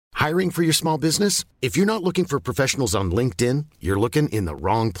Hiring for your small business? If you're not looking for professionals on LinkedIn, you're looking in the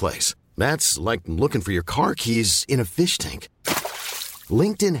wrong place. That's like looking for your car keys in a fish tank.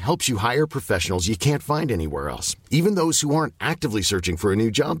 LinkedIn helps you hire professionals you can't find anywhere else, even those who aren't actively searching for a new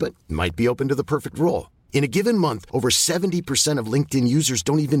job but might be open to the perfect role. In a given month, over 70% of LinkedIn users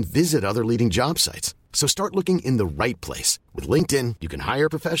don't even visit other leading job sites. So start looking in the right place. With LinkedIn, you can hire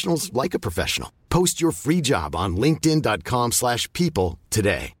professionals like a professional. Post your free job on linkedin.com/people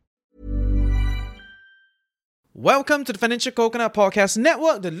today. Welcome to the Financial Coconut Podcast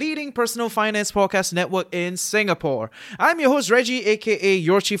Network, the leading personal finance podcast network in Singapore. I'm your host Reggie, aka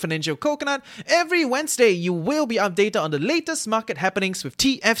your Chief Financial Coconut. Every Wednesday, you will be updated on the latest market happenings with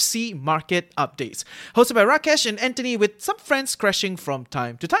TFC Market Updates. Hosted by Rakesh and Anthony, with some friends crashing from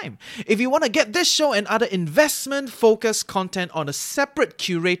time to time. If you want to get this show and other investment-focused content on a separate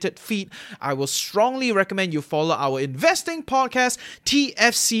curated feed, I will strongly recommend you follow our investing podcast,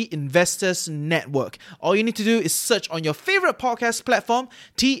 TFC Investors Network. All you need to do is search on your favorite podcast platform,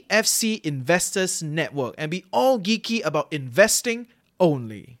 TFC Investors Network, and be all geeky about investing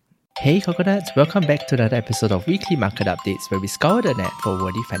only. Hey Coconuts, welcome back to another episode of Weekly Market Updates, where we scour the net for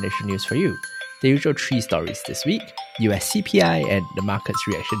worthy financial news for you. The usual 3 stories this week: US CPI and the market's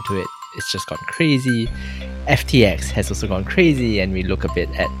reaction to it. It's just gone crazy. FTX has also gone crazy, and we look a bit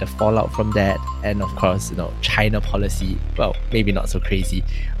at the fallout from that. And of course, China policy, well, maybe not so crazy.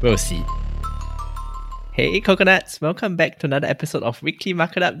 We'll see. Hey Coconuts, welcome back to another episode of Weekly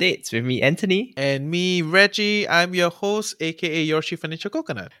Market Updates with me, Anthony. And me, Reggie. I'm your host, aka your Chief Financial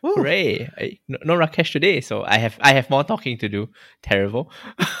Coconut. Woo. Hooray! No Rakesh today, so I have more talking to do. Terrible.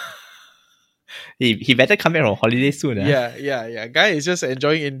 He better come back from holiday soon. Yeah. Guy is just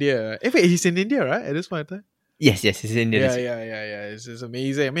enjoying India. Wait, he's in India, right? At this point in time? Yes, he's in India. Yeah. It's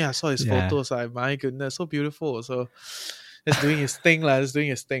amazing. I mean, I saw his photos. My goodness, so beautiful. So that's doing his thing, right?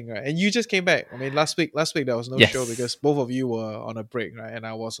 And you just came back. I mean, last week there was no show because both of you were on a break, right? And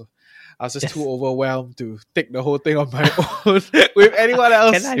I was just too overwhelmed to take the whole thing on my own with anyone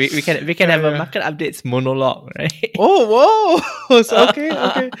else. We can have a market updates monologue, right? Oh, whoa! So, okay.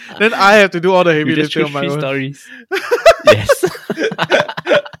 Then I have to do all the heavy lifting on my own. Stories. Yes.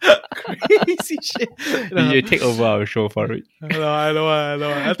 Crazy shit. You take over our show for it. I know.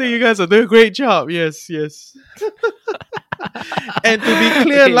 I think you guys are doing a great job. Yes. And to be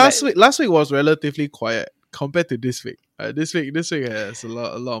clear, last week was relatively quiet compared to this week. This week has a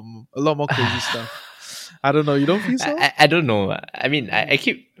lot more crazy stuff. I don't know. You don't feel so? I don't know. I mean, I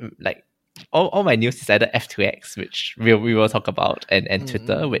keep like all my news is either F2X, which we will talk about, and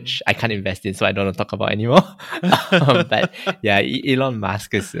Twitter, which I can't invest in, so I don't want to talk about anymore. But yeah, Elon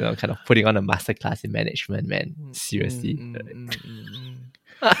Musk is kind of putting on a masterclass in management, man. Seriously.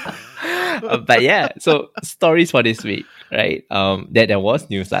 But yeah, so stories for this week, right? There was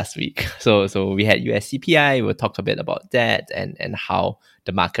news last week. So we had US CPI. We'll talk a bit about that and how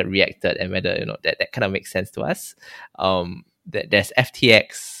the market reacted and whether that kind of makes sense to us. There's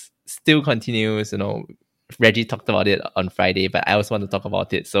FTX still continues. Reggie talked about it on Friday, but I also want to talk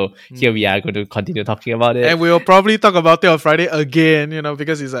about it. So here we are going to continue talking about it. And we'll probably talk about it on Friday again,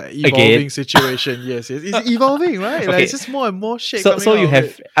 because it's an evolving situation. Yes. It's evolving, right? Okay. Like, it's just more and more shit. So you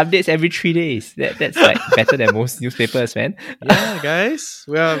have updates every 3 days. That's like better than most newspapers, man. Yeah, guys.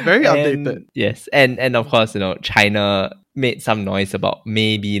 We are very updated. Yes. And of course, China made some noise about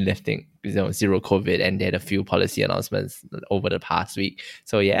maybe lifting zero COVID, and they had a few policy announcements over the past week.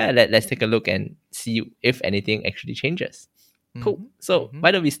 So yeah, let's take a look and see if anything actually changes. Cool. So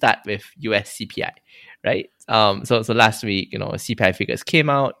why don't we start with US CPI, right? So last week, CPI figures came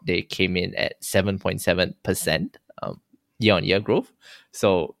out. They came in at 7.7% year-on-year growth.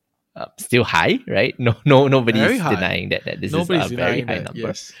 So still high, right? Nobody's denying that this is a very high number.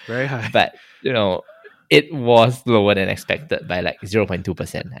 Yes, very high. But it was lower than expected by like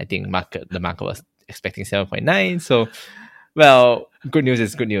 0.2%. I think the market was expecting 7.9. So, well, good news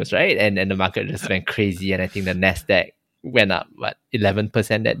is good news, right? And the market just went crazy. And I think the Nasdaq went up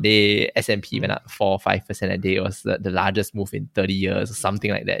 11% that day. S&P went up 4-5% that day. It was the largest move in 30 years or something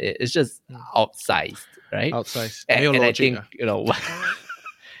like that. It's just outsized, right? Outsized. And I think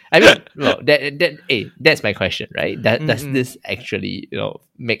I mean, that's my question, right? Does this actually,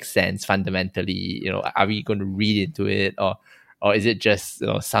 make sense fundamentally? Are we going to read into it, or is it just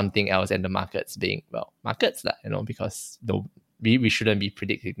something else? And the markets being markets, because we shouldn't be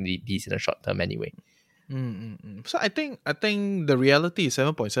predicting these in the short term anyway. So I think the reality is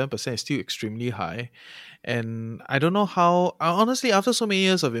 7.7% is still extremely high. And I don't know how, honestly, after so many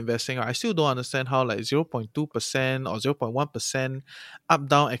years of investing, I still don't understand how like 0.2% or 0.1% up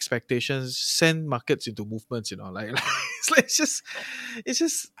down expectations send markets into movements, like, it's just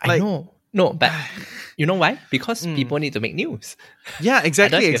I like, know. No, but you know why? Because mm. people need to make news. Yeah, Otherwise, we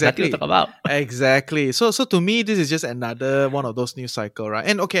have nothing to talk about. exactly. So to me, this is just another one of those news cycle, right?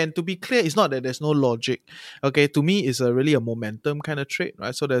 And okay, and to be clear, it's not that there's no logic. Okay, to me, it's really a momentum kind of trade,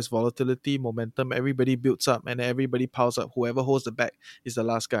 right? So there's volatility, momentum. Everybody builds up, and everybody piles up. Whoever holds the bag is the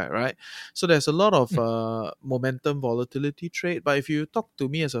last guy, right? So there's a lot of momentum volatility trade. But if you talk to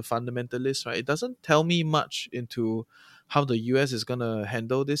me as a fundamentalist, right, it doesn't tell me much into how the US is gonna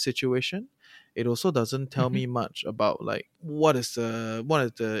handle this situation. It also doesn't tell me much about like what is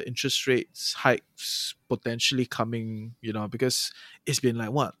the interest rates hikes potentially coming, because it's been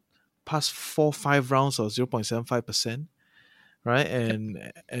like what, past 4-5 rounds of 0.75%, right?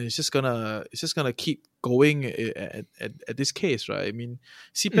 And it's just gonna keep going at this case, right? I mean,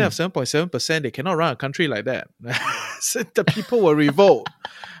 CPI 7.7%, they cannot run a country like that. So the people will revolt.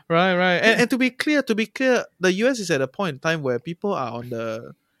 Right. And to be clear, the US is at a point in time where people are on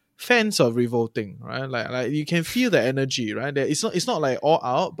the fence of revolting, right? Like you can feel the energy, right? It's not like all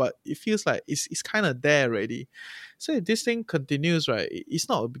out, but it feels like it's kind of there already. So if this thing continues, right, it's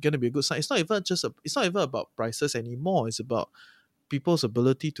not going to be a good sign. It's not even about prices anymore. It's about people's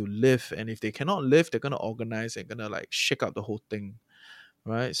ability to live, and if they cannot live, they're going to organize and going to like shake up the whole thing,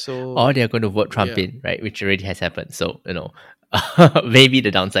 right? So Or they're going to vote Trump yeah. in, right? Which already has happened. So, maybe the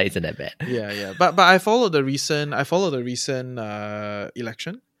downside isn't that bad. Yeah. But I followed the recent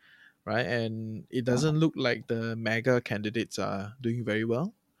election, right? And it doesn't look like the MAGA candidates are doing very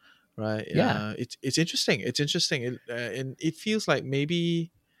well, right? Yeah. It's interesting. It's interesting. And it feels like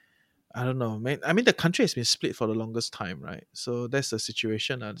maybe, I don't know, man. I mean, the country has been split for the longest time, right? So that's the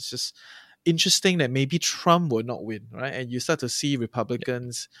situation. It's just interesting that maybe Trump will not win, right? And you start to see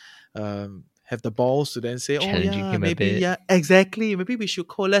Republicans have the balls to then say, "Oh Challenging yeah, him a maybe bit. yeah, exactly. Maybe we should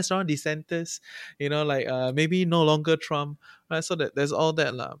coalesce around DeSantis, like maybe no longer Trump, right?" So that there's all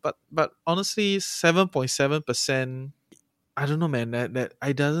that lah. But honestly, 7.7%. I don't know, man. That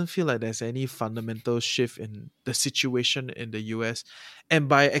I doesn't feel like there's any fundamental shift in the situation in the US, and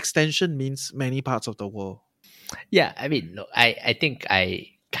by extension means many parts of the world. Yeah, I mean, no, I think I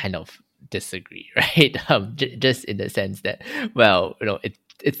kind of disagree, right? Just in the sense that, well,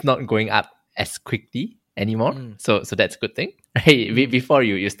 it's not going up as quickly anymore. Mm, So that's a good thing, right? mm, Before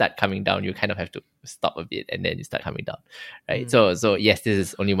you start coming down, you kind of have to stop a bit and then you start coming down, right? mm, So yes, this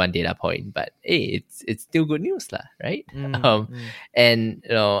is only one data point, but hey, it's still good news, lah, right? mm, Um, mm, and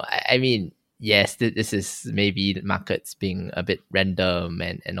I mean, yes, this is maybe the markets being a bit random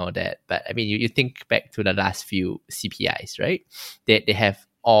and all that. But I mean, you think back to the last few CPIs, right? They have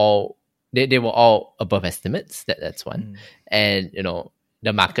all they were all above estimates. That's one, mm, and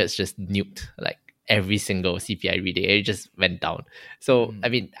the markets just nuked like every single CPI reading. It just went down. So mm, I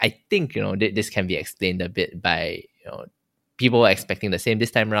mean, I think this can be explained a bit by people are expecting the same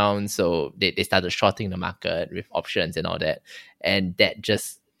this time around, so they started shorting the market with options and all that, and that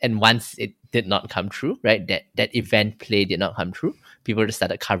just and once it did not come true, right? That event play did not come true. People just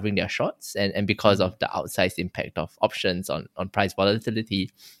started covering their shorts, and because of the outsized impact of options on price volatility,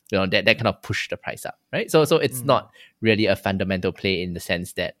 that kind of pushed the price up, right? So it's mm, not really a fundamental play in the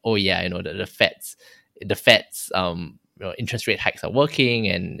sense that the Fed's interest rate hikes are working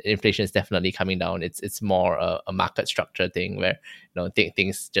and inflation is definitely coming down. It's more a market structure thing where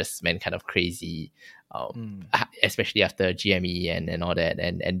things just went kind of crazy, mm, especially after GME and all that,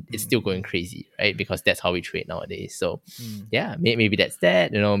 and it's still going crazy, right? Because that's how we trade nowadays. So mm. yeah, maybe that's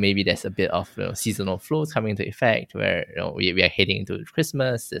that. Maybe there's a bit of seasonal flows coming into effect where we are heading into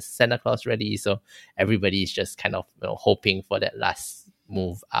Christmas. There's Santa Claus ready, so everybody's just kind of hoping for that last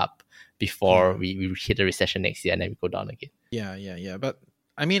move up before Yeah. we hit a recession next year and then we go down again. Yeah. But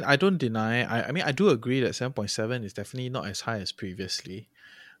I mean, I don't deny. I mean, I do agree that 7.7 is definitely not as high as previously,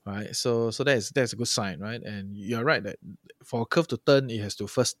 right? So that's a good sign, right? And you're right that for a curve to turn, it has to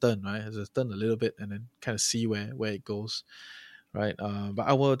first turn, right? It has to turn a little bit and then kind of see where it goes, right? But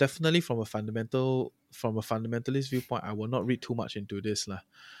I will definitely from a fundamentalist viewpoint, I will not read too much into this, lah.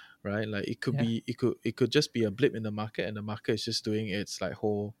 Right? Like Yeah. it could just be a blip in the market, and the market is just doing its like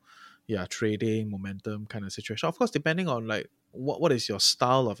whole trading momentum kind of situation. Of course, depending on like what is your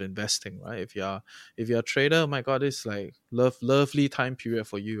style of investing, right? If you're a trader, oh my god, it's like lovely time period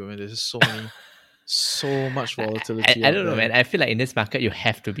for you. I mean, there's just so much volatility I out don't know, man. there. I feel like in this market you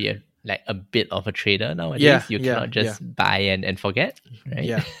have to be a like a bit of a trader nowadays. Yeah, You yeah, cannot just buy and forget, right?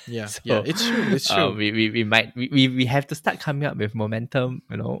 yeah, yeah, So yeah. It's true. It's true. we have to start coming up with momentum,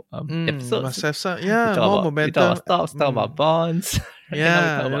 episodes. Must have some. We Yeah, talk more about momentum. stocks, talk about bonds. Right? Now we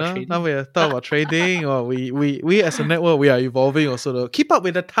Yeah, talk about now trading. we talk about trading, or we as a network, we are evolving also to keep up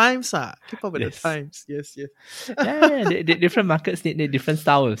with the times. Keep up with the Yes. times. Yes, yes. Yeah. Different markets need different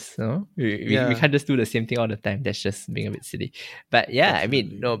styles. No, we Yeah. can't just do the same thing all the time. That's just being a bit silly. But yeah, I mean,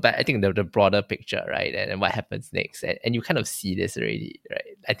 Definitely. no, but I think the broader picture, right, and what happens next, and you kind of see this already,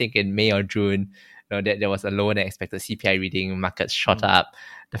 right? I think in May or June, there was a lower than expected CPI reading, markets shot up.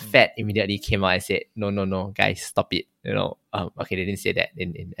 The Fed immediately came out and said, no, guys, stop it. Okay, they didn't say that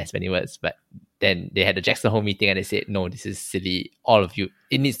in as many words, but then they had the Jackson Hole meeting and they said, no, this is silly. All of you,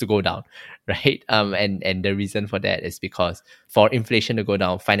 it needs to go down, right? And the reason for that is because for inflation to go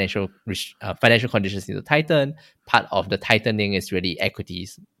down, financial conditions need to tighten. Part of the tightening is really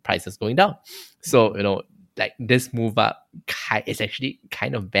equities prices going down. So, like this move up is actually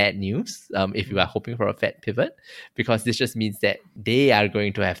kind of bad news if you are hoping for a Fed pivot, because this just means that they are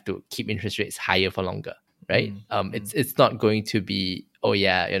going to have to keep interest rates higher for longer, right? It's not going to be,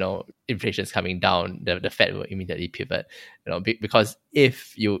 inflation is coming down, the Fed will immediately pivot, because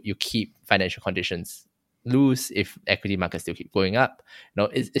if you keep financial conditions loose, if equity markets still keep going up,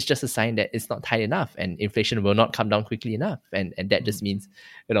 it's just a sign that it's not tight enough and inflation will not come down quickly enough. And that just means,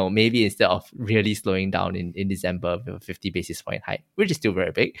 maybe instead of really slowing down in December with a 50 basis point hike, which is still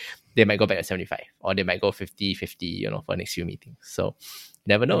very big, they might go back to 75 or they might go 50, for next few meetings. So you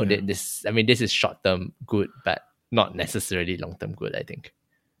never know. Yeah. This is short-term good, but not necessarily long-term good, I think.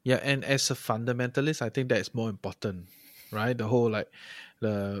 Yeah, and as a fundamentalist, I think that is more important, right? The whole like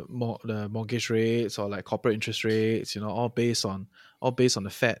the mortgage rates or like corporate interest rates, all based on the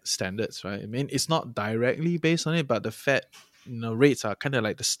Fed standards, right? I mean, it's not directly based on it, but the Fed rates are kind of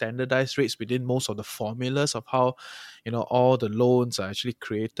like the standardized rates within most of the formulas of how all the loans are actually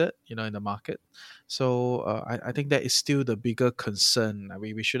created in the market. So I think that is still the bigger concern.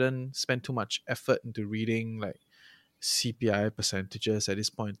 We shouldn't spend too much effort into reading like CPI percentages at this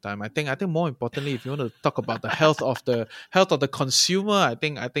point in time. I think more importantly, if you want to talk about the health of the consumer, I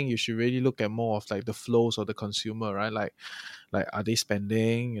think you should really look at more of like the flows of the consumer, right? Like are they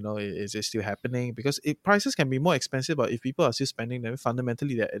spending? Is it still happening? Because prices can be more expensive, but if people are still spending, then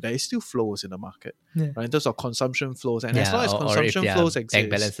fundamentally there is still flows in the market, right? In terms of consumption flows, and as long as consumption flows exist, bank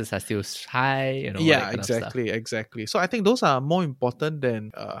balances are still high, yeah, exactly. So I think those are more important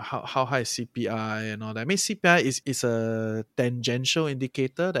than how high is CPI and all that. I mean, CPI is a tangential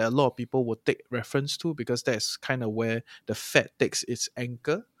indicator that a lot of people will take reference to, because that's kind of where the Fed takes its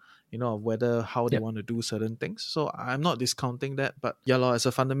anchor, of whether how they want to do certain things. So I'm not discounting that, but as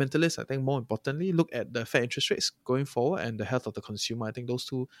a fundamentalist, I think more importantly, look at the Fed interest rates going forward and the health of the consumer. I think those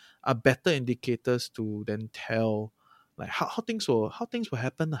two are better indicators to then tell like how things will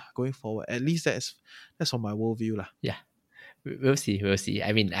happen going forward. At least that's on my worldview lah. Yeah, we'll see.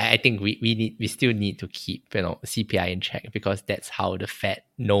 I mean, I think we still need to keep CPI in check, because that's how the Fed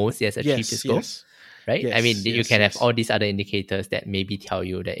knows there's a cheap fiscal. Right? I mean, you can have all these other indicators that maybe tell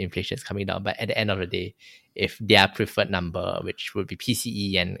you that inflation is coming down, but at the end of the day, if their preferred number, which would be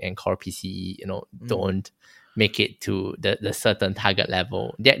PCE and core PCE, don't make it to the certain target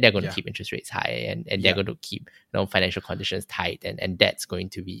level, they're going to keep interest rates high, and they're going to keep financial conditions tight, and that's going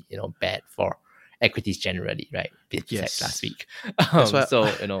to be bad for equities generally, right? Besides last week.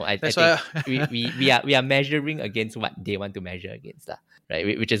 I think we are measuring against what they want to measure against, right?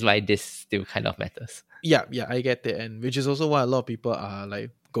 Which is why this still kind of matters. Yeah, I get it, and which is also why a lot of people are like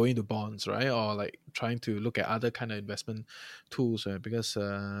going to bonds, right? Or like trying to look at other kind of investment tools, right? Because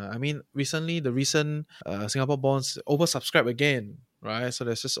I mean, the recent Singapore bonds oversubscribed again, right? So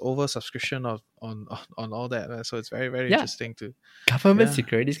there's just oversubscription on all that, right? So it's very, very interesting to government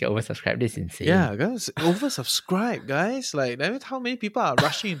securities get oversubscribed. This is insane. Yeah, guys, oversubscribed, guys. Like, how many people are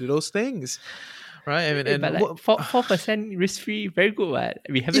rushing into those things? Right, I mean, but like 4% risk free, very good. What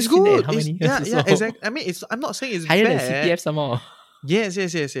we haven't it's seen good. that in how many years? Yeah, exactly. I mean, I'm not saying it's higher bad. than CPF some more. Yes.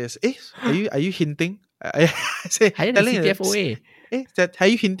 Are you hinting? I say higher than CPF away. Are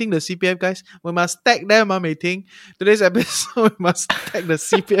you hinting the CPF guys? We must tag them, Mei Ting. Today's episode, we must tag the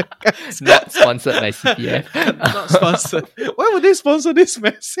CPF guys. Not sponsored by CPF. Not sponsored. Why would they sponsor this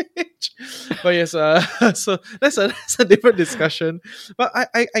message? But yes, so that's a different discussion. But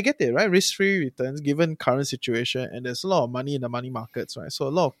I get it, right? Risk-free returns given current situation, and there's a lot of money in the money markets, right? So a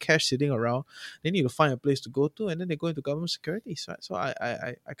lot of cash sitting around. They need to find a place to go to, and then they go into government securities, right? So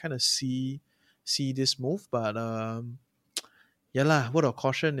I kind of see this move, but word of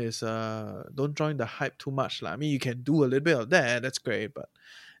caution is don't join the hype too much. I mean, you can do a little bit of that, that's great, but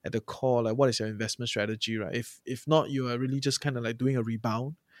at the core, like what is your investment strategy, right? If not, you are really just kind of like doing a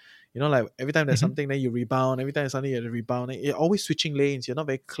rebound. Like every time there's Mhm. something, then you rebound. Every time there's something, you rebound. You're always switching lanes. You're not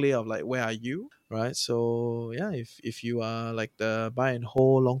very clear of like where are you, right? So yeah, if you are like the buy and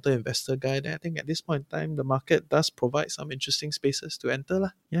hold long-term investor guy, then I think at this point in time, the market does provide some interesting spaces to enter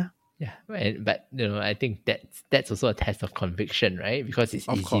lah. Yeah, Yeah, but I think that's also a test of conviction, right? Because it's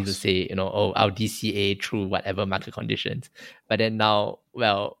of easy to course. say, oh, I'll DCA through whatever market conditions, but then now,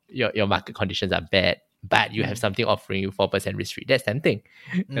 well, your market conditions are bad, but you have something offering you 4% risk free. That's tempting,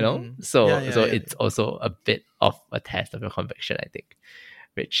 Yeah, So yeah, yeah. it's also a bit of a test of your conviction, I think,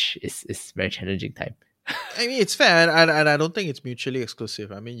 which is very challenging time. I mean, it's fair, and I don't think it's mutually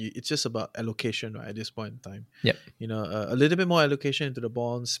exclusive. I mean, it's just about allocation, right? At this point in time, Yep. A little bit more allocation into the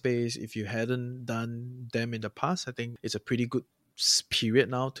bond space. If you hadn't done them in the past, I think it's a pretty good period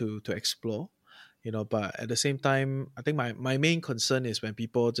now to explore. But at the same time, I think my main concern is when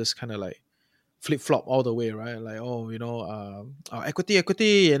people just kind of like flip flop all the way, right? Like, oh,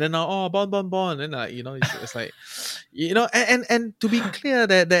 equity, and then now, oh, bond, and like, it's like, and to be clear,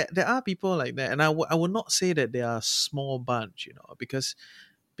 that there are people like that, and I would not say that they are a small bunch, because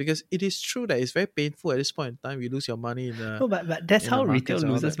it is true that it's very painful at this point in time. You lose your money in the No, but that's in the how retail markets and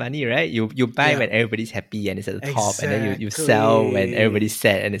all loses that. money, right? You buy Yeah, when everybody's happy and it's at the top, and then you sell when exactly. everybody's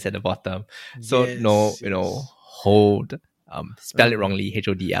sad and it's at the bottom. So no, Yes, yes. hold. Spell it wrongly,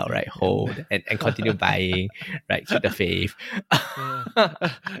 HODL, right? Hold and continue buying, right? Keep the faith.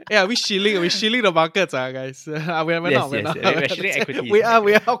 Yeah, we shilling the markets, guys. We're Yes, not, we're yes. not. We're sharing equities. We are, okay,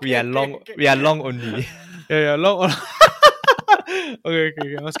 we are okay, long. okay. We are long only. Yeah, long. Okay.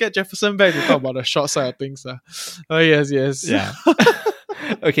 Let's get Jefferson back to talk about the short side of things. Oh, yes. Yeah.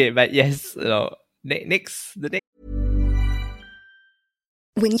 Okay, but yes, next the next.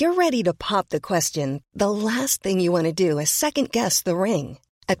 When you're ready to pop the question, the last thing you want to do is second guess the ring.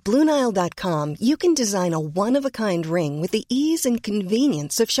 At BlueNile.com, you can design a one-of-a-kind ring with the ease and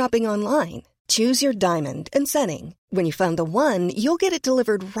convenience of shopping online. Choose your diamond and setting. When you find the one, you'll get it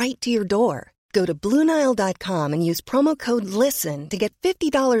delivered right to your door. Go to BlueNile.com and use promo code LISTEN to get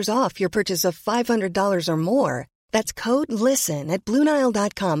 $50 off your purchase of $500 or more. That's code LISTEN at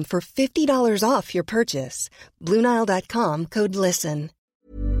BlueNile.com for $50 off your purchase. BlueNile.com, code LISTEN.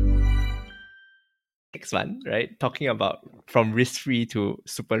 Next one, right? Talking about from risk free to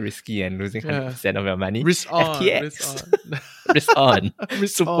super risky and losing 100% of your money. Risk on, FTX. risk on. Risk on.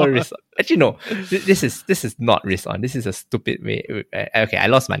 Risk Super on. risk on. Actually, no. This is not risk on. This is a stupid way. Okay, I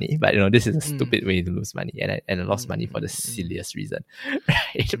lost money, but this is a stupid way to lose money, and I lost money for the silliest reason,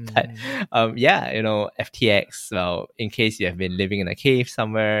 right? But FTX. Well, in case you have been living in a cave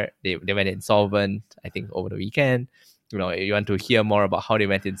somewhere, they went insolvent. I think over the weekend. You want to hear more about how they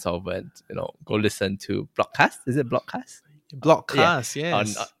went insolvent, go listen to Blockcast. Is it Blockcast? Blockcast,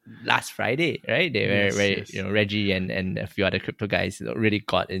 yes. On last Friday, right? They were very, Reggie and a few other crypto guys really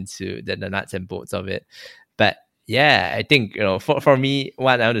got into the nuts and bolts of it. But yeah, I think, for me,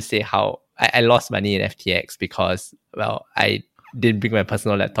 one, I want to say how I lost money in FTX because, well, I didn't bring my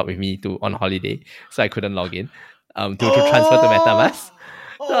personal laptop with me on holiday, so I couldn't log in to transfer to MetaMask.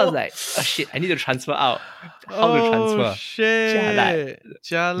 So I was like, oh shit, I need to transfer out. How to transfer? Oh shit.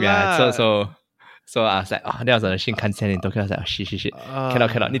 Jalat. Yeah, so I was like, then I was on the Shinkansen in Tokyo. I was like, oh shit.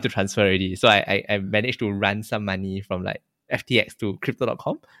 Cannot, need to transfer already. So I managed to run some money from like FTX to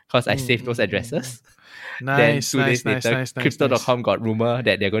crypto.com because I saved those addresses. Nice, then 2 days later, nice. crypto.com got rumor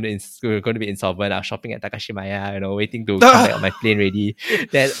that they're going to be insolvent. I was shopping at Takashimaya, waiting to come back on my plane ready.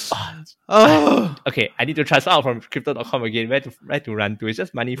 Then, okay, I need to transfer out from crypto.com again. Where to run to? It's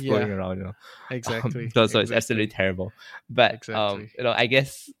just money flowing around, Exactly. So it's absolutely terrible. But Exactly. I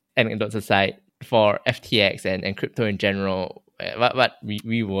guess anecdotes aside, for FTX and crypto in general, what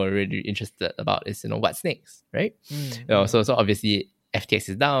we were really interested about is what's next, right? So obviously FTX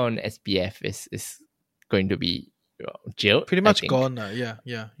is down, SBF is going to be jailed. Pretty much gone.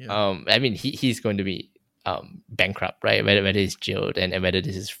 Yeah. I mean he's going to be bankrupt, right? Whether he's jailed and whether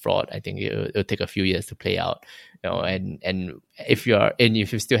this is fraud, I think it'll take a few years to play out. And if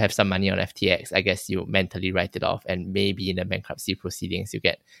you still have some money on FTX, I guess you mentally write it off, and maybe in the bankruptcy proceedings you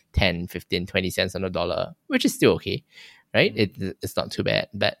get 10, 15, 20 cents on the dollar, which is still okay, right? It's not too bad,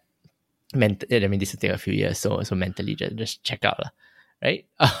 but this will take a few years, so mentally just check out, right?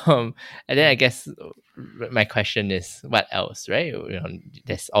 And then I guess my question is, what else, right?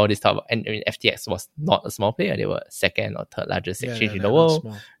 There's all this talk about, and FTX was not a small player; they were second or third largest exchange in the world.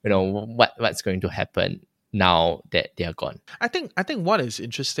 What's going to happen now that they are gone? I think what is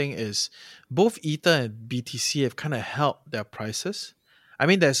interesting is both Ether and BTC have kind of held their prices. I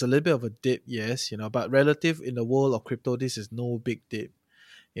mean, there's a little bit of a dip, yes, but relative in the world of crypto, this is no big dip.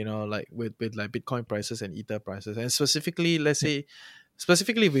 like with like Bitcoin prices and Ether prices, and specifically, let's say,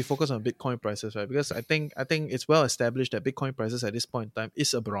 specifically if we focus on Bitcoin prices, right? Because I think it's well established that Bitcoin prices at this point in time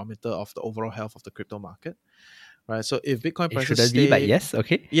is a barometer of the overall health of the crypto market, right? So if Bitcoin It prices shouldn't be, but stay, yes,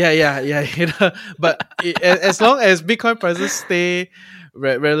 okay. yeah, but as long as Bitcoin prices stay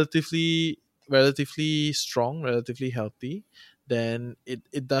relatively strong, relatively healthy, then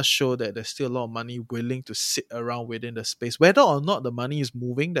it does show that there's still a lot of money willing to sit around within the space. Whether or not the money is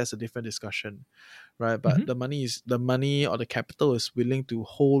moving, that's a different discussion, right? But the money or the capital is willing to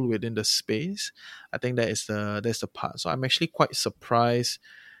hold within the space. I think that's the part. So I'm actually quite surprised,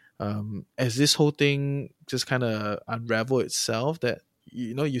 as this whole thing just kind of unravel itself, that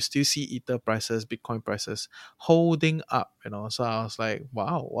you still see Ether prices, Bitcoin prices holding up. So I was like,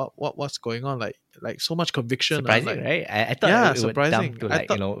 wow, what's going on? Like so much conviction. Surprising, Like, right? I thought yeah, it would dump surprising. to I like,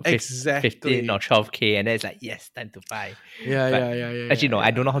 thought 15 exactly. or 12K, and then it's like, yes, time to buy. Yeah, But yeah, yeah, yeah, actually, yeah, no,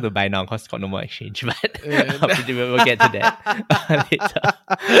 I don't know how yeah. to buy now because got no more exchange. But Yeah. we'll get to that later.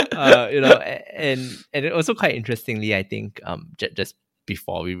 And it also quite interestingly, I think just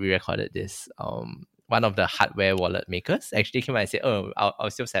before we recorded this, one of the hardware wallet makers actually came out and said, "Oh, our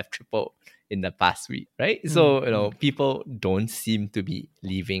sales have tripled in the past week." Right? So people don't seem to be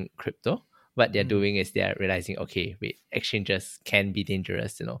leaving crypto. What they're doing is they're realizing, okay, wait, exchanges can be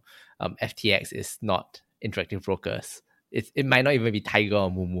dangerous. FTX is not interactive brokers. It might not even be Tiger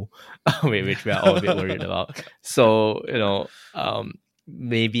or Mumu, which we are all a bit worried about. So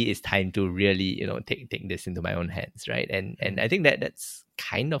maybe it's time to really take this into my own hands, right? And I think that's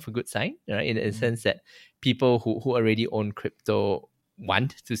kind of a good sign, right? In the sense that people who already own crypto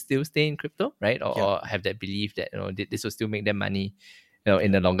want to still stay in crypto, right? Or have that belief that this will still make them money,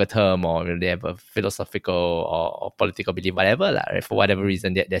 in the longer term, or they have a philosophical or political belief, whatever, right? For whatever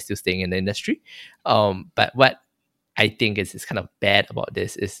reason, they're still staying in the industry. But what I think is kind of bad about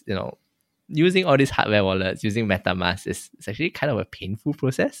this is, using all these hardware wallets, using MetaMask it's actually kind of a painful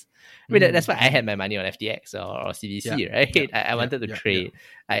process. I mean, that's why I had my money on FTX or CVC, Yeah, right? yeah, I wanted to trade.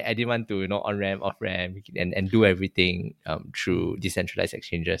 I didn't want to, on ramp, off ramp, and do everything through decentralized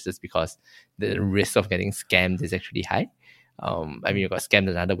exchanges, just because the risk of getting scammed is actually high. I mean, you got scammed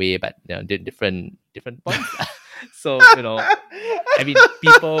another way, but different points. So I mean,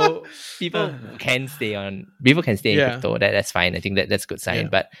 people can stay in yeah, crypto. That's fine. I think that's a good sign. yeah,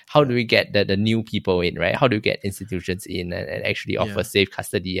 But how do we get the new people in, right? How do we get institutions in and actually offer Yeah. safe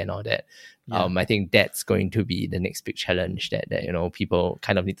custody and all that? Yeah. I think that's going to be the next big challenge that people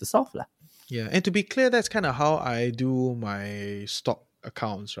kind of need to solve, lah. Yeah, and to be clear, that's kind of how I do my stock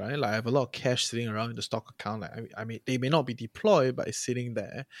accounts, right? Like I have a lot of cash sitting around in the stock account. Like I mean, they may not be deployed, but it's sitting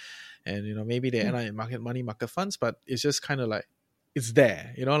there, and maybe they end up in money market funds, but it's just kind of like it's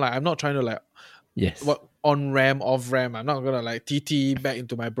there. Like I'm not trying to like Yes. what on ramp, off ramp. I'm not gonna like TT back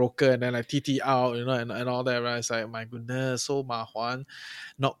into my broker and then like TT out, and all that, right? It's like, my goodness, so mahuan,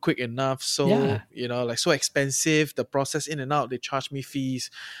 not quick enough, so Yeah. like so expensive. The process in and out, they charge me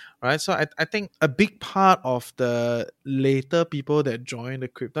fees, right? So I think a big part of the later people that join the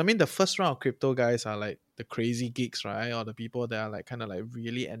crypto, I mean, the first round of crypto guys are like the crazy geeks, right? Or the people that are like kind of like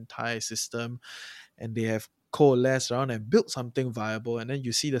really anti-system, and they have coalesced around and built something viable. And then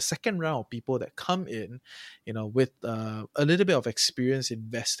you see the second round of people that come in, with a little bit of experience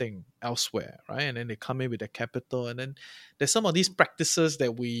investing elsewhere, right? And then they come in with their capital, and then there's some of these practices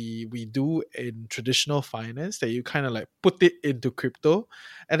that we do in traditional finance that you kind of like put it into crypto,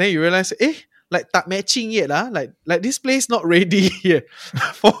 and then you realize, like tak matching yet, like this place not ready yet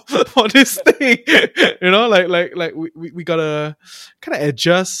for this thing. Like we gotta kind of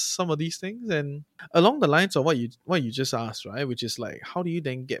adjust some of these things, and along the lines of what you just asked, right? Which is like, how do you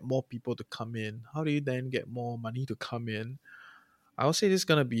then get more people to come in? How do you then get more money to come in? I would say this is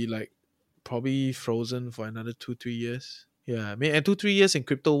gonna be like probably frozen for another 2-3 years. Yeah, I mean, and 2-3 years in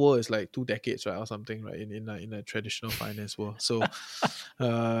crypto world is like 2 decades, right, or something, right? In a traditional finance world. So,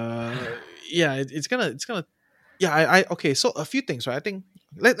 yeah, it's gonna. Yeah, I okay. So a few things, right? I think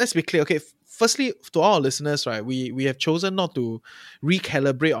let's be clear. Okay, firstly, to all our listeners, right, we have chosen not to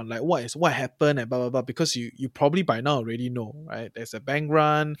recalibrate on like what happened and blah blah blah, because you probably by now already know, right? There's a bank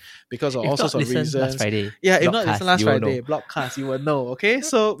run because of If all sorts not, of listen last reasons. Friday. Yeah, if not, listen Blogcast, last you will Friday, know. blogcast, you will know. Okay,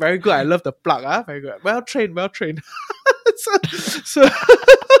 so very good. I love the plug. Very good. Well trained. so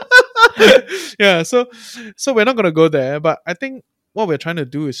yeah, so we're not gonna go there, but I think what we're trying to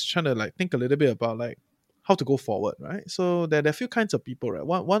do is trying to like think a little bit about like how to go forward, right? So there are a few kinds of people, right?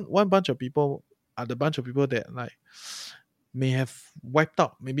 One bunch of people are the bunch of people that like may have wiped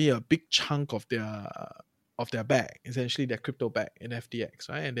out maybe a big chunk of their bag, essentially their crypto bag in FTX,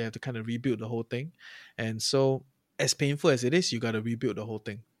 right? And they have to kind of rebuild the whole thing. And so as painful as it is, you got to rebuild the whole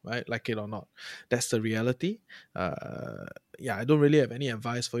thing, right? Like it or not. That's the reality. Yeah, I don't really have any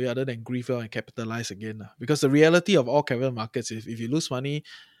advice for you other than grieve well and capitalize again. Because the reality of all capital markets is if you lose money,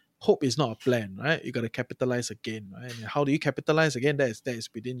 hope is not a plan, right? You got to capitalize again, right? And how do you capitalize again? That is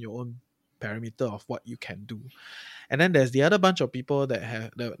within your own parameter of what you can do. And then there's the other bunch of people that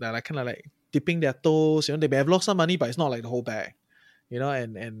are kind of like dipping their toes. They may have lost some money, but it's not like the whole bag.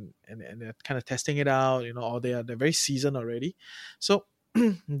 And they're kind of testing it out, or they're very seasoned already. So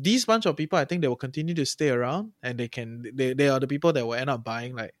these bunch of people, I think they will continue to stay around, and they are the people that will end up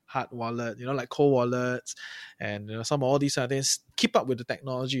buying like hard wallet, like cold wallets, and some of all these other things, keep up with the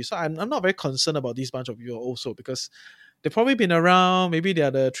technology. So I'm not very concerned about these bunch of people also, because they've probably been around. Maybe they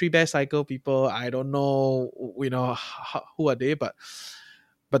are the 3-bear cycle people. I don't know, who are they, but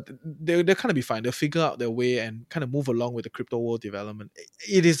they'll kind of be fine. They'll figure out their way and kind of move along with the crypto world development.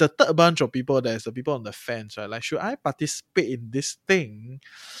 It is the third bunch of people that's the people on the fence, right? Like, should I participate in this thing?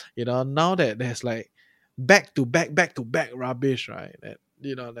 Now that there's like back to back rubbish, right?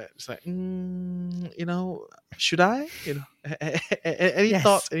 That's like, should I? Any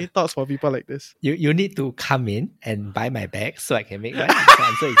thoughts? Any thoughts for people like this? You need to come in and buy my bag so I can make money. The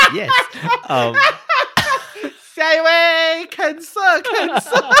answer is yes. Cancel.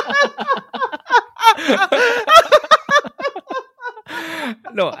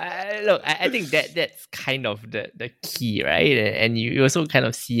 No, I think that's kind of the key, right? And you also kind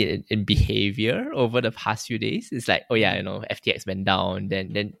of see it in behavior over the past few days. It's like, oh yeah, FTX went down,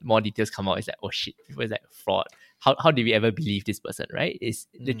 then more details come out. It's like, oh shit, people is like fraud. How did we ever believe this person, right? It's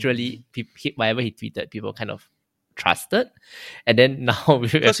literally whatever he tweeted, people kind of trusted, and then now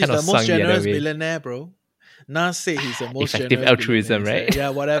we've because kind he's of the most swung the other generous way. billionaire, bro. Nas said he's the most Effective generous altruism, billionaire. right? Yeah,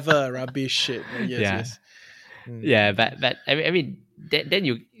 whatever rubbish shit. Yes. Yeah, but I mean, then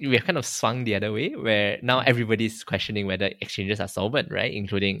we have kind of swung the other way, where now everybody's questioning whether exchanges are solvent, right?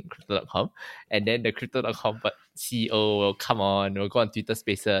 Including Crypto.com. And then the Crypto.com CEO will come on, will go on Twitter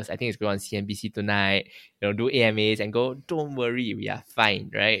Spaces. I think it's going on CNBC tonight. Do AMAs and go, don't worry, we are fine,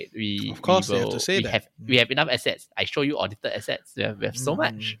 right? Of course, they have to say that. We have enough assets. I show you audited assets. We have so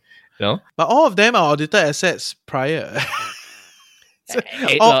much. But all of them are audited assets prior.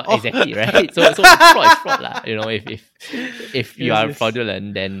 Exactly, right? So fraud is fraud lah. If you are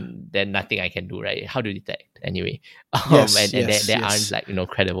fraudulent, then nothing I can do, right? How do you detect anyway? There aren't like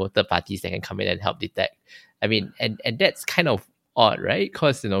credible third parties that can come in and help detect. I mean, and that's kind of odd, right?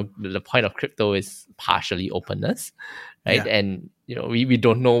 Because the point of crypto is partially openness, right? Yeah. And we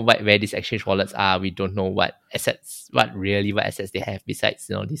don't know where these exchange wallets are. We don't know what assets they have besides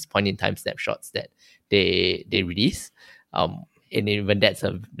these point in time snapshots that they release. And even that's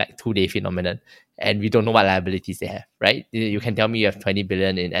a 2-day phenomenon, and we don't know what liabilities they have, right? You can tell me you have 20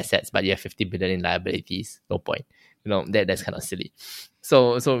 billion in assets, but you have 50 billion in liabilities. No point. That's kind of silly.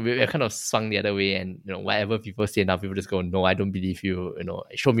 So we're kind of swung the other way, and whatever people say now, people just go, no, I don't believe you.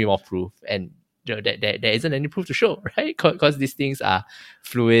 Show me more proof, and there isn't any proof to show, right? Because these things are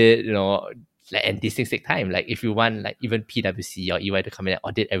fluid, and these things take time. Like if you want even PwC or EY to come in and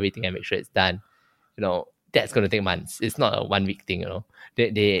audit everything and make sure it's done, that's going to take months. It's not a 1-week thing,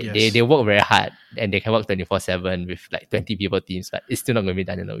 They work very hard, and they can work 24/7 with 20 people teams, but it's still not going to be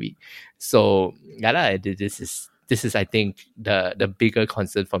done in a week. So this is I think the bigger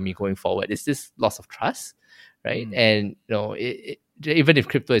concern for me going forward is this loss of trust, right? And even if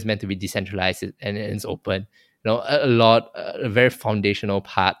crypto is meant to be decentralized and it's open, a very foundational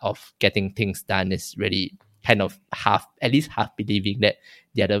part of getting things done is really kind of at least half believing that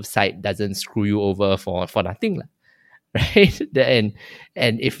the other side doesn't screw you over for nothing, right? And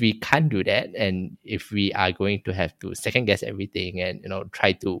if we can't do that, and if we are going to have to second guess everything and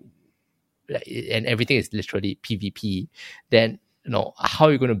try to, and everything is literally PvP, then how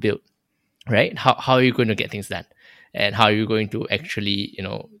are you going to build, right? How are you going to get things done? And how are you going to actually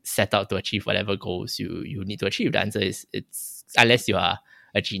set out to achieve whatever goals you need to achieve? The answer is it's unless you are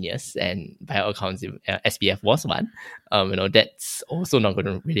a genius, and by all accounts SBF was one, that's also not going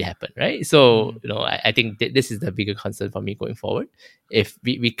to really happen, right? So I think this is the bigger concern for me going forward. If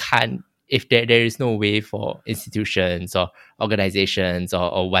we can't, if there is no way for institutions or organizations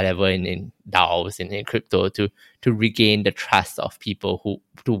or whatever in DAOs in crypto to regain the trust of people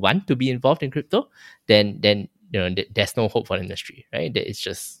who want to be involved in crypto, then there's no hope for the industry, right? It's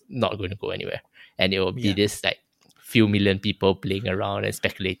just not going to go anywhere, and it will be this few million people playing around and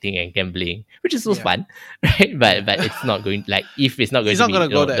speculating and gambling, which is so fun, right? But it's not going if it's not going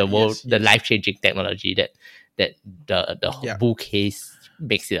to be the world, the life-changing technology that the bull case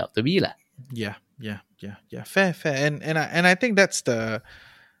makes it out to be . Yeah. Fair. And I think that's the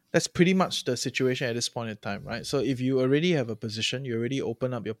that's pretty much the situation at this point in time, right? So if you already have a position, you already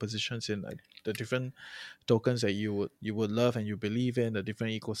open up your positions in the different tokens that you would love and you believe in, the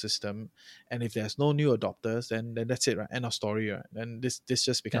different ecosystem. And if there's no new adopters, then that's it, right? End of story, right? And this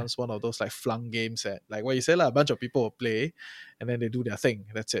just becomes one of those like flung games that, like what you said, a bunch of people will play and then they do their thing.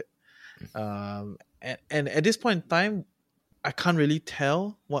 That's it. And at this point in time, I can't really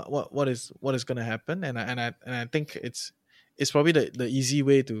tell what is going to happen, and I think it's probably the easy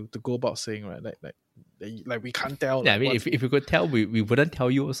way to go about saying, right, like we can't tell. Yeah, like, I mean, if we could tell, we wouldn't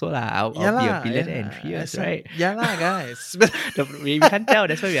tell you also lah. I'll be a billionaire in 3 years, right? Yeah lah, guys. we can't tell.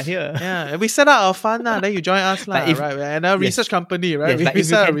 That's why we are here. Yeah, we set out our fund lah. Then you join us lah, right? And a research company, right? Yes, but if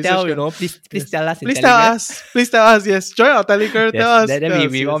you can tell, please tell us. Please tell us. Please tell us. Yes, join our Telegram. Yes, tell us. Then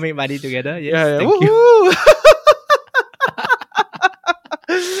we all make money together. Yes, yeah. Thank you.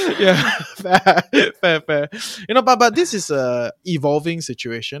 Yeah, fair. But this is a evolving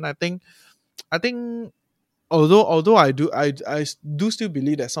situation. I think although I do still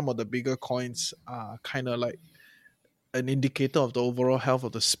believe that some of the bigger coins are kind of like an indicator of the overall health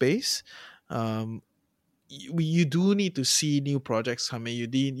of the space. You do need to see new projects coming.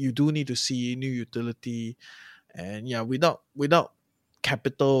 You do need to see new utility, and yeah, without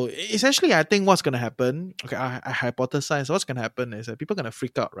capital, essentially, I think what's going to happen, okay, I hypothesize what's going to happen is that people are going to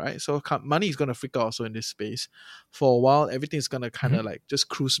freak out, right? So money is going to freak out also in this space. For a while, everything's going to kind of like just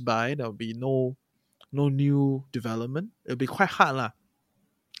cruise by. There'll be no new development. It'll be quite hard lah,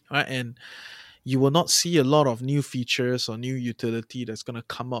 right? And you will not see a lot of new features or new utility that's going to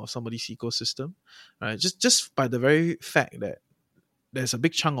come out of somebody's ecosystem, right? Just by the very fact that there's a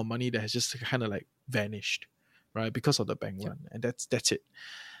big chunk of money that has just kind of like vanished, right, because of the bank run, and that's it.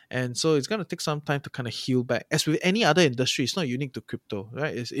 And so it's going to take some time to kind of heal back. As with any other industry, it's not unique to crypto,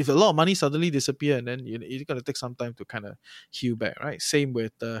 right? If a lot of money suddenly disappear, and then it's going to take some time to kind of heal back, right? Same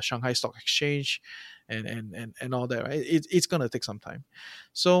with the Shanghai Stock Exchange and all that, right? It's going to take some time.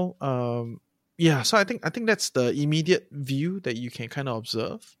 So so I think that's the immediate view that you can kind of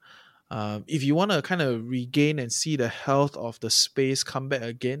observe. If you want to kind of regain and see the health of the space come back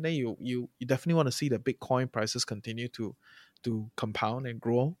again, then you definitely want to see the Bitcoin prices continue to compound and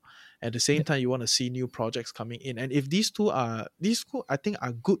grow. At the same time, you want to see new projects coming in. And if these two I think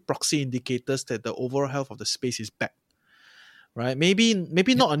are good proxy indicators that the overall health of the space is back. Right? Maybe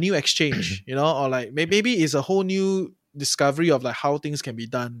not a new exchange, or like maybe it's a whole new discovery of like how things can be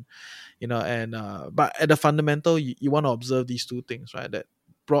done, and but at the fundamental, you want to observe these two things, right? That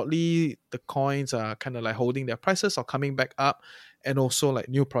broadly the coins are kind of like holding their prices or coming back up, and also like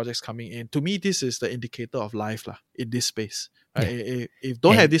new projects coming in. To me, this is the indicator of life lah in this space. Right? If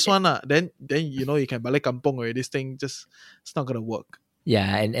don't have this one, then you can balik kampung already. This thing it's not gonna work.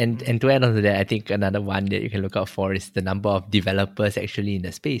 Yeah, and to add on to that, I think another one that you can look out for is the number of developers actually in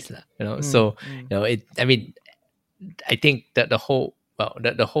the space lah. So I think that the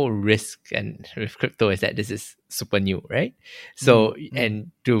whole risk and with crypto is that this is super new, right? So and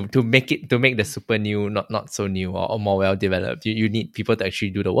to make the super new not so new or more well developed, you need people to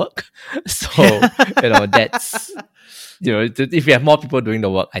actually do the work. So that's if you have more people doing the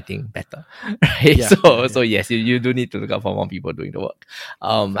work, I think better, right? So yes, you do need to look out for more people doing the work.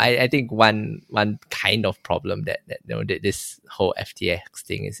 I think one kind of problem that this whole FTX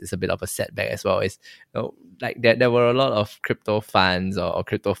thing is a bit of a setback as well is like there were a lot of crypto funds or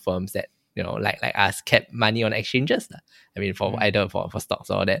crypto firms that like us kept money on exchanges. I mean, for either for stocks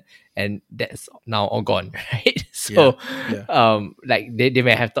or that, and that's now all gone, right? So, like they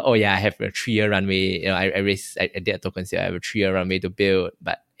may have thought, I have a 3-year runway. I did a token sale. I have a 3-year runway to build,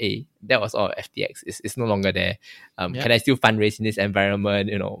 but that was all FTX. It's no longer there. Can I still fundraise in this environment?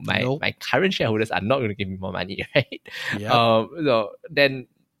 My current shareholders are not going to give me more money, right? So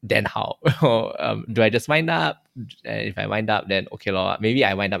then how? Do I just wind up? If I wind up, then okay, maybe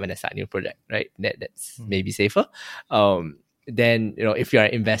I wind up and I start a new project, right? That's maybe safer. Then if you're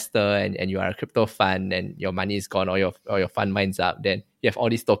an investor and you are a crypto fund and your money is gone or your fund winds up, then you have all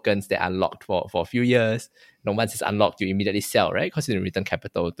these tokens that are locked for a few years. Once it's unlocked, you immediately sell, right? Because you return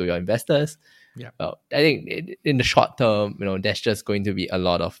capital to your investors. I think in the short term, there's just going to be a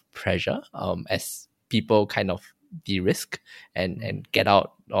lot of pressure as people kind of de-risk and get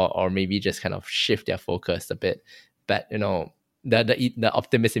out or maybe just kind of shift their focus a bit. But the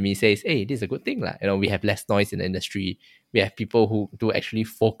optimist in me says, hey, this is a good thing lah. We have less noise in the industry. We have people who do actually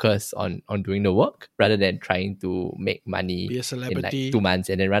focus on doing the work rather than trying to make money be a celebrity in like 2 months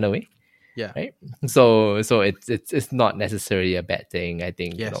and then run away. Yeah. Right. So it's not necessarily a bad thing. I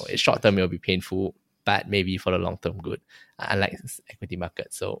think short term it will be painful, but maybe for the long term good. Unlike equity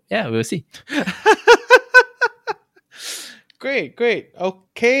market. So yeah, we'll see. Great.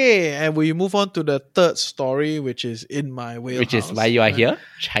 Okay, and we move on to the third story, which is in my wheelhouse. Which is why you are here,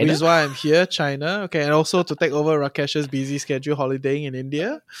 China. Which is why I'm here, China. Okay, and also to take over Rakesh's busy schedule holidaying in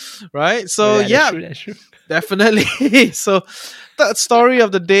India, right? So That's true. definitely. So, third story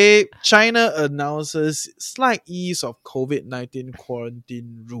of the day: China announces slight ease of COVID-19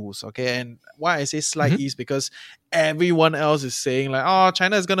 quarantine rules. Okay, and why I say slight ease because everyone else is saying like, oh,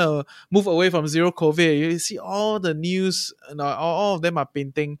 China is gonna move away from zero COVID. You see all the news, all of them are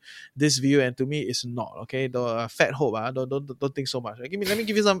painting this view, and to me, it's not. Okay, the fat hope. Don't think so much. Let me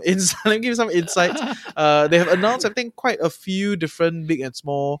give you some insight. Let me give you some insights. They have announced, I think, quite a few different big and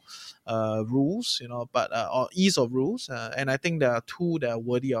small rules, but or ease of rules, and I think there are two that are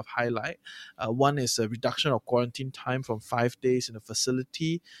worthy of highlight. One is a reduction of quarantine time from 5 days in a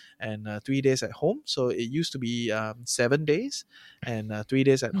facility and 3 days at home. So it used to be 7 days and 3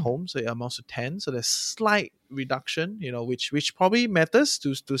 days at home, so it amounts to 10. So there's slight reduction, which probably matters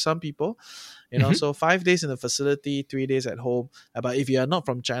to some people. So 5 days in the facility, 3 days at home. But if you are not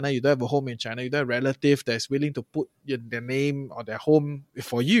from China, you don't have a home in China, you don't have a relative that's willing to put their name or their home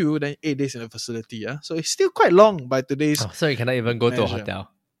for you, then 8 days in the facility. Yeah, so it's still quite long by today's. So you cannot even go to a hotel.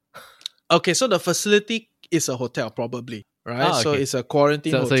 Okay, so the facility is a hotel probably. Right, okay. So it's a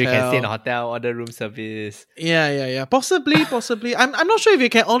quarantine hotel. So you can stay in a hotel, order room service. Yeah. Possibly. I'm not sure if you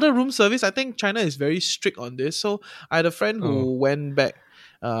can order room service. I think China is very strict on this. So I had a friend who went back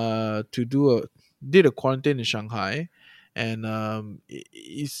did a quarantine in Shanghai, and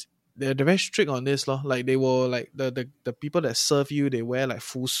they're very strict on this lor. Like they will like the people that serve you, they wear like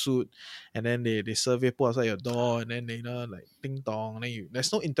full suit, and then they serve you, put outside your door, and then they like ding dong, and then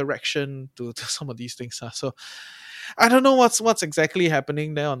there's no interaction to some of these things. So I don't know what's exactly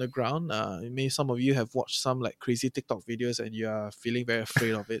happening there on the ground. Maybe some of you have watched some like crazy TikTok videos and you are feeling very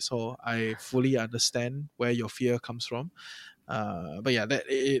afraid of it. So I fully understand where your fear comes from. But yeah,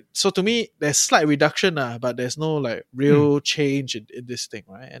 so to me, there's slight reduction, but there's no like real change in this thing,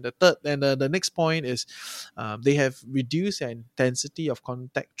 right? And the third and the next point is, they have reduced the intensity of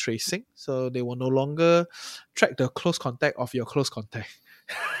contact tracing, so they will no longer track the close contact of your close contact.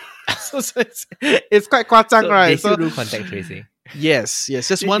 so it's quite kwachang, right? They still do contact tracing. Yes,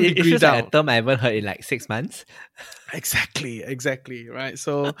 just 1 degree it feels down. Like a term I haven't heard in like 6 months. Exactly, right?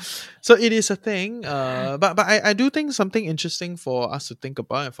 So it is a thing. But I do think something interesting for us to think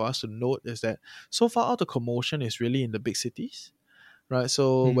about and for us to note is that so far all the commotion is really in the big cities, right?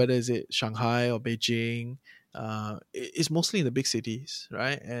 So whether is it Shanghai or Beijing, it's mostly in the big cities,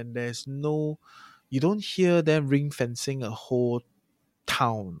 right? And you don't hear them ring fencing a whole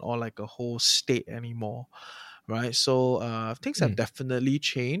town or like a whole state anymore, right? So things have definitely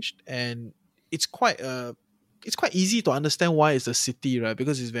changed, and it's quite easy to understand why it's a city, right?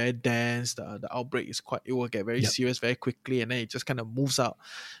 Because it's very dense. The outbreak it will get very serious very quickly, and then it just kind of moves out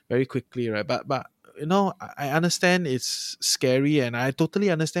very quickly, right? But I understand it's scary, and I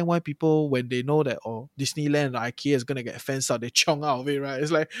totally understand why people, when they know that Disneyland or IKEA is gonna get fenced out, they chong out of it, right?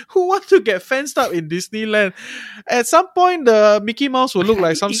 It's like, who wants to get fenced out in Disneyland? At some point, the Mickey Mouse will look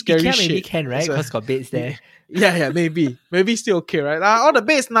like some scary IKEA shit. Maybe can, right? Because got beds there. Yeah, maybe still okay, right? All the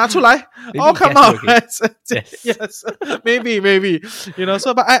beds 拿出来, all come out. Okay. Right? Yes, maybe.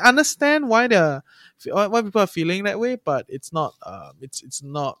 So but I understand why people are feeling that way, but it's not. It's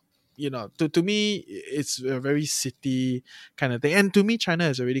not. To me, it's a very city kind of thing, and to me, China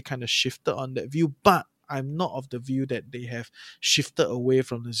has already kind of shifted on that view, but I'm not of the view that they have shifted away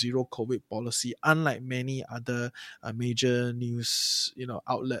from the zero COVID policy, unlike many other major news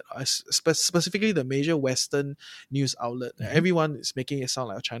outlet, specifically the major Western news outlet. Everyone is making it sound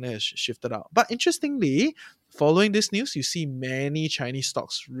like China has shifted out. But interestingly, following this news, you see many Chinese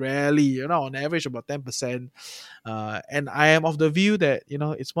stocks rally, on average about 10%. And I am of the view that,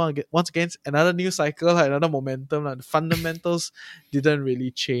 it's once again another news cycle, another momentum. The fundamentals didn't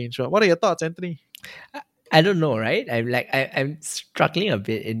really change. What are your thoughts, Anthony? I don't know, right? I'm struggling a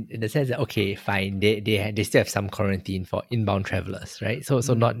bit in the sense that, okay, fine, they still have some quarantine for inbound travelers, right? So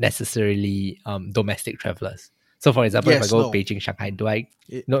not necessarily domestic travelers. So for example, if I go Beijing, Shanghai,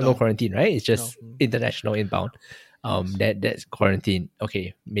 no quarantine, right? It's just international inbound. That's quarantine.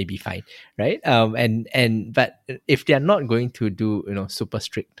 Okay, maybe fine, right? But if they are not going to do super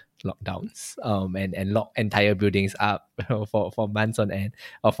strict lockdowns and lock entire buildings up for months on end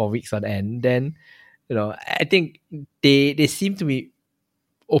or for weeks on end, then I think they seem to be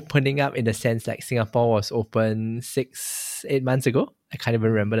opening up in the sense like Singapore was open 6-8 months ago. I can't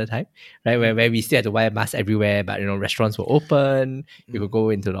even remember the time, right? Where we still had to wear masks everywhere, but restaurants were open. You could go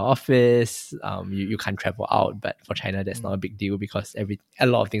into the office. You can't travel out, but for China that's not a big deal because a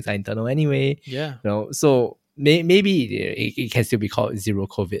lot of things are internal anyway. Yeah. So maybe it can still be called zero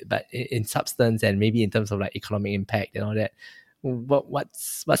COVID, but in substance and maybe in terms of like economic impact and all that,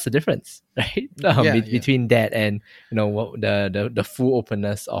 what's the difference, right? Between that and what the full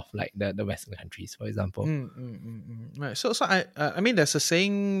openness of like the Western countries, for example. Right. So I mean, there's a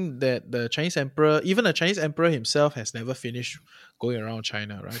saying that the Chinese emperor, even the Chinese emperor himself, has never finished going around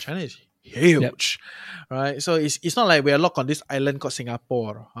China. Right? China is huge, right? So it's not like we are locked on this island called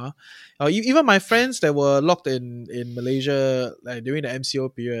Singapore, huh? Even my friends that were locked in Malaysia, like during the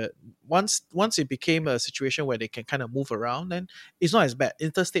MCO period, once it became a situation where they can kind of move around, then it's not as bad.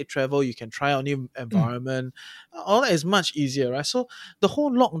 Interstate travel, you can try out new environment, all that is much easier, right? So the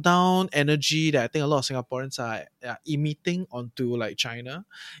whole lockdown energy that I think a lot of Singaporeans are emitting onto like China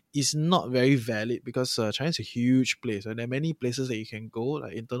is not very valid, because China is a huge place, and there are many places that you can go.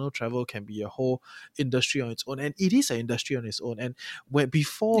 Like internal travel can be a whole industry on its own, and it is an industry on its own. And when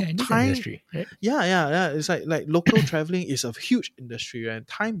before it is an time, industry, right? yeah, it's like local traveling is a huge industry. And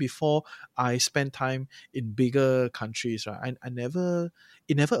time before I spent time in bigger countries, right?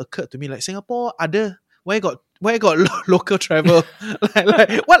 It never occurred to me like Singapore ada where got local travel,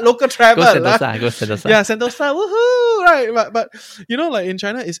 like what local travel? Go Sentosa. Yeah, Sentosa, woohoo! Right, but like in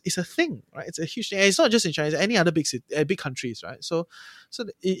China, it's a thing, right? It's a huge thing. And it's not just in China; it's any other big city, big countries, right? So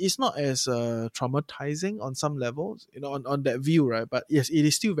it's not as traumatizing on some levels, on that view, right? But yes, it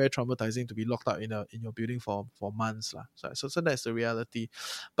is still very traumatizing to be locked out in your building for months, lah. So that's the reality.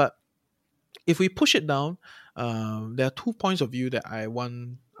 But if we push it down, there are 2 points of view that I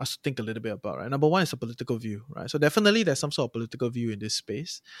want us to think a little bit about, right? Number one is a political view, right? So definitely there's some sort of political view in this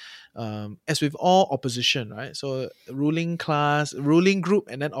space. As with all opposition, right? So ruling class, ruling group,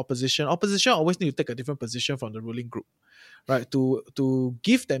 and then opposition. Opposition always need to take a different position from the ruling group, right? To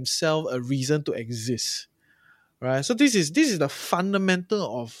give themselves a reason to exist. Right, so this is the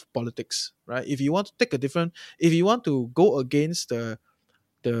fundamental of politics, right? If you want to go against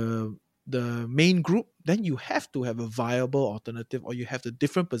the main group, then you have to have a viable alternative, or you have the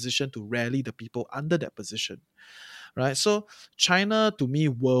different position to rally the people under that position, right? So China, to me,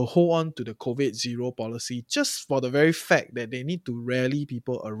 will hold on to the COVID zero policy just for the very fact that they need to rally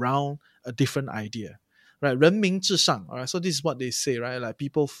people around a different idea, right? 人民至上, all right? So this is what they say, right? Like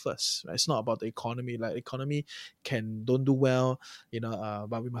people first, right? It's not about the economy. Like economy don't do well,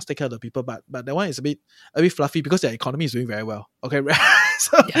 but we must take care of the people. But that one is a bit fluffy, because their economy is doing very well. Okay, right?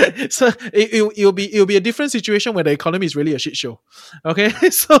 So it'll be a different situation when the economy is really a shit show. Okay,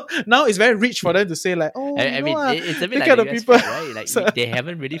 so now it's very rich for them to say like, oh, I mean, it's a bit take like care the of US people, Fed, right? Like they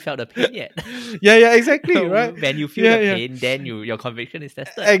haven't really felt the pain yet. yeah, exactly, right? When you feel the pain, then your conviction is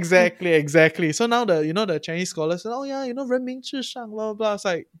tested. Exactly. So now the Chinese scholars say, oh yeah, 人民至上, blah, blah, blah. It's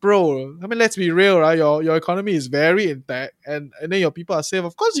like, bro, I mean, let's be real, right? Your economy is very intact, and then your people are safe.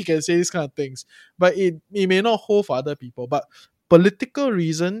 Of course you can say these kind of things, but it may not hold for other people. But political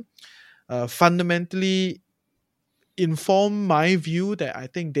reason fundamentally inform my view that I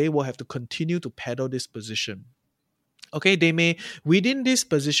think they will have to continue to peddle this position. Okay, they may, within this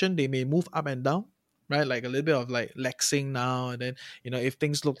position, they may move up and down, right? Like a little bit of like laxing now, and then if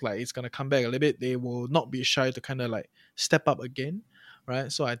things look like it's gonna come back a little bit, they will not be shy to kind of like step up again,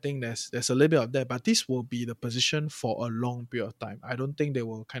 right? So I think there's a little bit of that, but this will be the position for a long period of time. I don't think they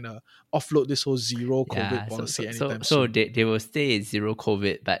will kind of offload this whole zero COVID policy anytime soon. They will stay at zero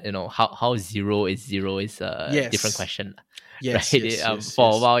COVID, but how zero is a different question. Yes, right? Yes,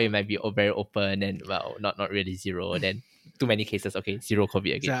 for a while it might be very open, and well, not really zero, and then too many cases, okay, zero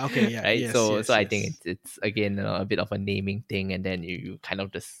COVID again. Okay, yeah, right. Yes, so yes, I think it's again a bit of a naming thing, and then you kind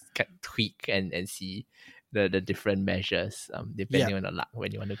of just tweak and see the different measures depending on the luck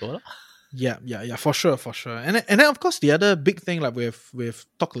when you want to go. Yeah, for sure. And then of course the other big thing, like we've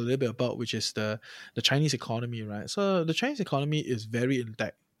talked a little bit about, which is the Chinese economy, right? So the Chinese economy is very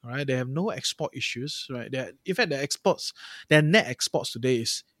intact. Right, they have no export issues, right? In fact, their net exports today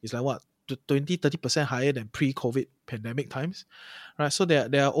is like what, 20-30% higher than pre-COVID pandemic times, right? So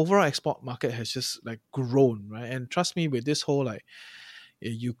their overall export market has just like grown, right? And trust me, with this whole like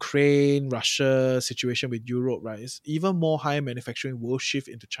Ukraine, Russia situation with Europe, right, it's even more high manufacturing will shift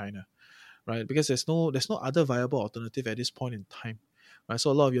into China, right? Because there's no other viable alternative at this point in time. Right,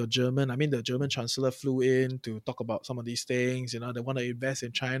 so a lot of the German chancellor flew in to talk about some of these things. They want to invest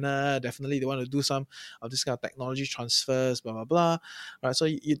in China. Definitely, they want to do some of this kind of technology transfers, blah, blah, blah. Right, so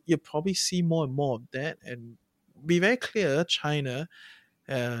you probably see more and more of that. And be very clear, China,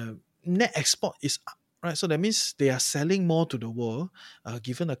 net export is up. Right, so that means they are selling more to the world,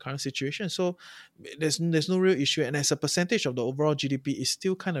 given the current situation. So there's no real issue, and as a percentage of the overall GDP, is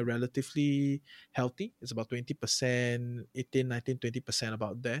still kind of relatively healthy. It's about 20%, 18, 19, 20%,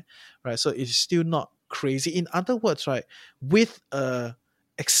 about there. Right, so it's still not crazy. In other words, right, with a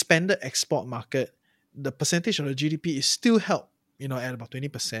expanded export market, the percentage of the GDP is still held, at about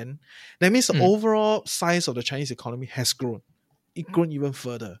 20%. That means the overall size of the Chinese economy has grown. It grown even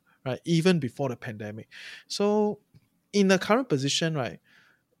further, right? Even before the pandemic. So in the current position, right,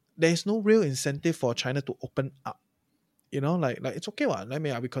 there is no real incentive for China to open up. Like it's okay.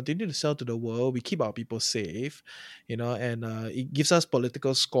 We continue to sell to the world. We keep our people safe, and it gives us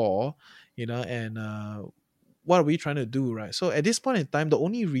political score, and what are we trying to do, right? So at this point in time, the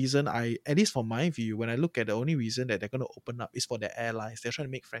only reason at least from my view, when I look at the only reason that they're going to open up is for their airlines. They're trying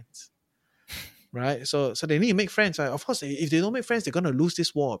to make friends. Right, so they need to make friends, right? Of course, if they don't make friends, they're gonna lose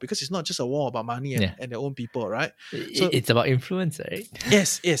this war, because it's not just a war about money and their own people, right? So it's about influence, right?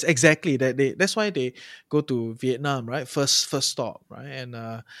 yes, exactly. That's why they go to Vietnam, right? First stop, right? And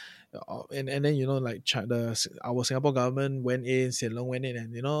then like our Singapore government went in, Sian Long went in,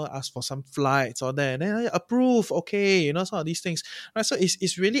 and asked for some flights or that, and then approve, okay, some of these things, right? So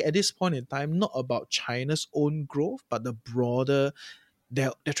it's really at this point in time not about China's own growth, but the broader.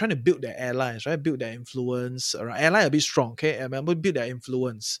 They're trying to build their airlines, right? Build their influence around. Airline a bit strong, okay? I remember build their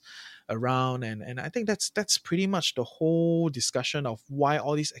influence around, and I think that's pretty much the whole discussion of why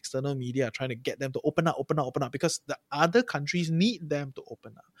all these external media are trying to get them to open up, because the other countries need them to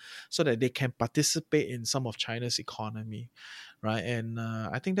open up so that they can participate in some of China's economy, right? And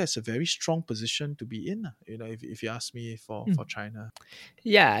I think that's a very strong position to be in, if you ask me for China.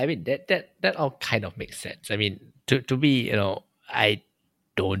 Yeah, I mean that all kind of makes sense. I mean, to be, I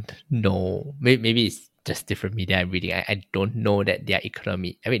don't know. Maybe it's just different media I'm reading. I don't know that their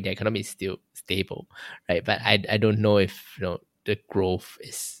economy. I mean, their economy is still stable, right? But I don't know if the growth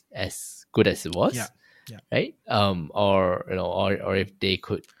is as good as it was, right? Or if they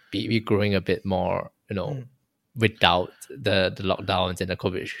could be growing a bit more, without the lockdowns and the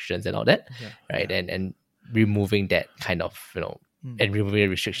COVID restrictions and all that, right? And removing that kind of and removing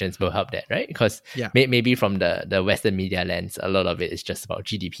restrictions will help that, right? Because maybe from the Western media lens, a lot of it is just about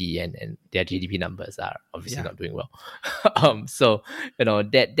GDP, and their GDP numbers are obviously not doing well. So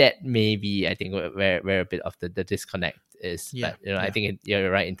that may be, I think, where a bit of the disconnect is. But I think you're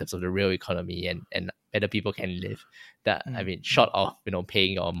right in terms of the real economy and whether people can live. That I mean, short of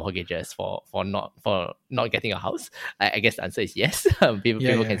paying your mortgages for not getting a house, I guess the answer is yes.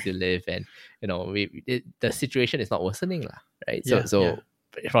 People can still live, and the situation is not worsening, right? So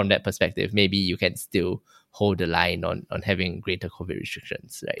from that perspective, maybe you can still hold the line on having greater COVID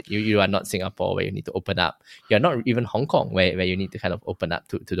restrictions, right? You are not Singapore where you need to open up. You're not even Hong Kong where you need to kind of open up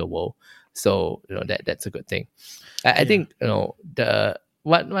to the world. So that's a good thing. I think the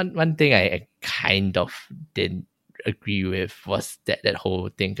one thing I kind of didn't agree with was that whole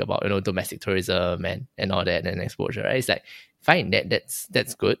thing about domestic tourism and all that and exposure, right? It's like fine,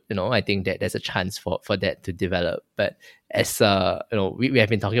 that's good. I think that there's a chance for that to develop. But as we have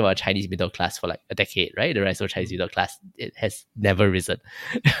been talking about Chinese middle class for like a decade, right? The rise of Chinese middle class, it has never risen.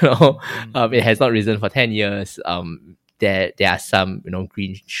 It has not risen for 10 years. There are some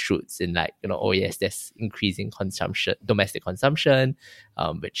green shoots in like oh yes, there's increasing consumption, domestic consumption,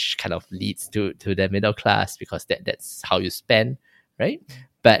 which kind of leads to the middle class, because that's how you spend, right?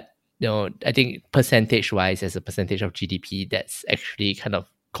 But I think percentage wise, as a percentage of GDP, that's actually kind of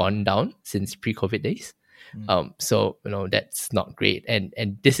gone down since pre-COVID days. So that's not great,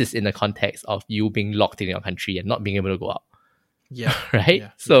 and this is in the context of you being locked in your country and not being able to go out. Right.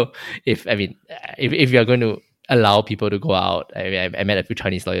 So if you're going to allow people to go out, I met a few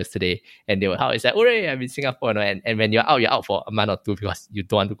Chinese lawyers today, and they were it's like, "Hooray, I'm in Singapore," and when you're out for a month or two because you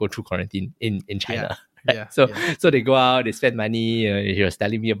don't want to go through quarantine in China. Right? So they go out, they spend money. He was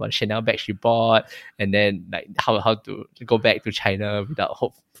telling me about Chanel bag she bought, and then like how to go back to China without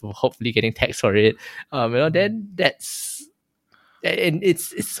hopefully getting taxed for it. Then that's. And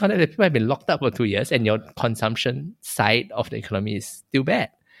it's sort of that people have been locked up for 2 years, and your consumption side of the economy is still bad.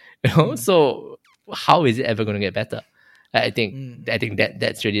 So how is it ever going to get better? I think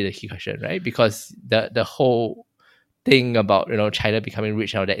that's really the key question, right? Because the whole thing about China becoming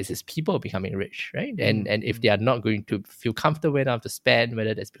rich now, that is its people becoming rich, right? And if they are not going to feel comfortable enough to spend,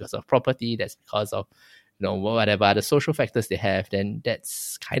 whether that's because of property, that's because of whatever other social factors they have, then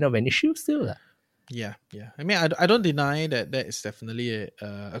that's kind of an issue still. Yeah. I mean, I don't deny that is definitely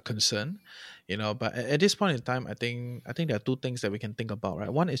a concern, But at this point in time, I think there are two things that we can think about, right?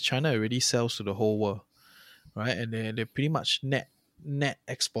 One is China already sells to the whole world, right? And they're pretty much net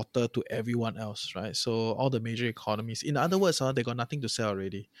exporter to everyone else, right? So all the major economies, in other words, they got nothing to sell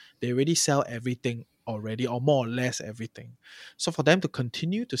already. They already sell everything already, or more or less everything. So for them to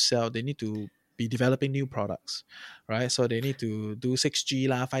continue to sell, they need to be developing new products, right? So they need to do 6G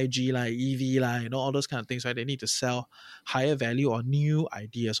lah, 5G lah, EV lah, all those kind of things, right? They need to sell higher value or new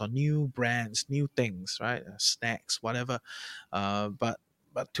ideas or new brands, new things, right? Snacks, whatever. But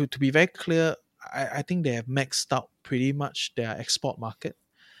to be very clear, I think they have maxed out pretty much their export market.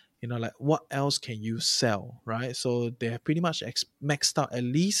 Like what else can you sell, right? So they have pretty much maxed out, at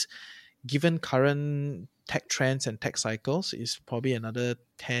least given current tech trends and tech cycles, is probably another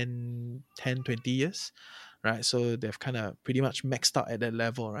 10, 20 years, right? So they've kind of pretty much maxed out at that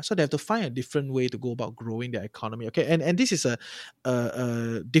level, right? So they have to find a different way to go about growing their economy. Okay, and this is a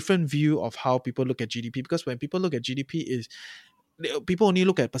different view of how people look at GDP, because when people look at GDP, people only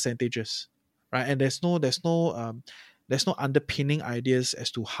look at percentages, right? And there's no underpinning ideas as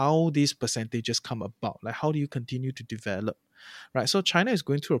to how these percentages come about. Like, how do you continue to develop, right? So China is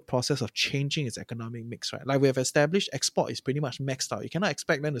going through a process of changing its economic mix, right? Like we have established, export is pretty much maxed out. You cannot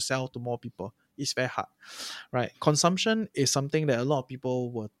expect them to sell to more people. It's very hard, right? Consumption is something that a lot of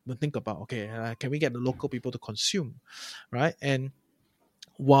people will think about. Okay, can we get the local people to consume, right? And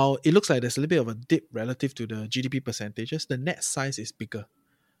while it looks like there's a little bit of a dip relative to the GDP percentages, the net size is bigger,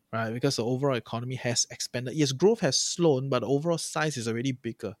 right? Because the overall economy has expanded. Yes, growth has slowed, but the overall size is already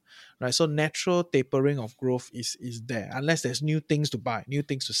bigger, right? So natural tapering of growth is there, unless there's new things to buy, new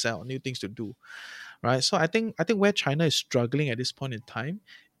things to sell, new things to do, right? So I think where China is struggling at this point in time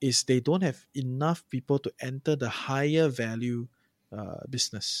is they don't have enough people to enter the higher value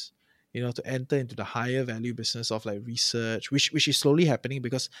business. To enter into the higher value business of like research, which is slowly happening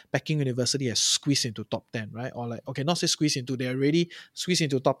because Peking University has squeezed into top 10, right? Or like, okay, not say squeezed into, they already squeezed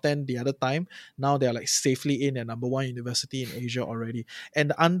into top 10 the other time. Now they're like safely in a number one university in Asia already.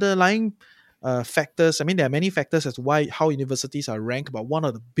 And the underlying factors, I mean, there are many factors as to how universities are ranked, but one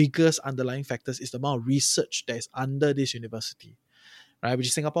of the biggest underlying factors is the amount of research that is under this university, right? Which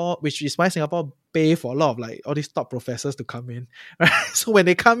is why Singapore pay for a lot of like all these top professors to come in, right? So when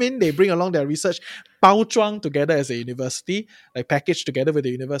they come in, they bring along their research, 包装 together as a university, like packaged together with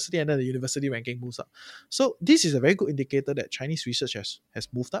the university, and then the university ranking moves up. So this is a very good indicator that Chinese research has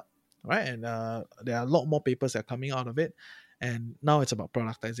moved up, right? And there are a lot more papers that are coming out of it. And now it's about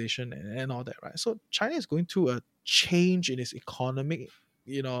productization and all that, right? So China is going through a change in its economic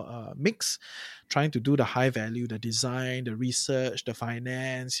mix, trying to do the high value, the design, the research, the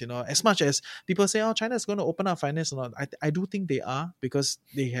finance, as much as people say, oh, China is going to open up finance or not, I do think they are, because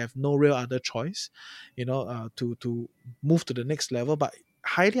they have no real other choice, to move to the next level. But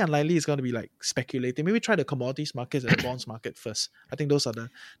highly unlikely it's going to be like speculating. Maybe try the commodities markets and the bonds market first. I think those are the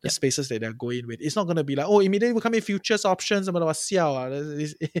spaces that they're going with. It's not going to be like, oh, immediately will come in futures, options, it's not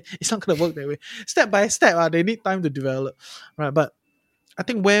going to work that way. Step by step, they need time to develop, right? But I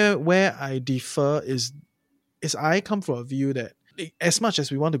think where I differ is I come from a view that as much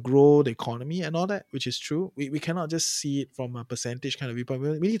as we want to grow the economy and all that, which is true, we cannot just see it from a percentage kind of viewpoint.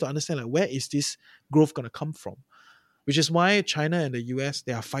 We need to understand like, where is this growth going to come from? Which is why China and the US,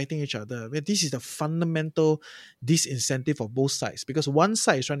 they are fighting each other. This is the fundamental disincentive of both sides, because one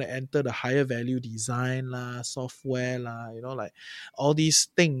side is trying to enter the higher value design lah, software lah, like all these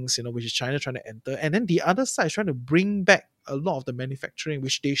things, which is China trying to enter. And then the other side is trying to bring back a lot of the manufacturing,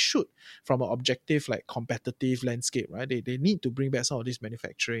 which they should, from an objective like competitive landscape, right? They need to bring back some of this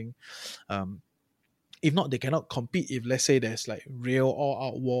manufacturing. If not, they cannot compete if, let's say, there's like real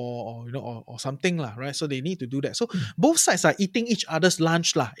all-out war or something lah, right? So they need to do that. So both sides are eating each other's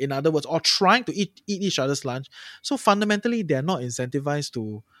lunch lah, in other words, or trying to eat each other's lunch. So fundamentally, they're not incentivized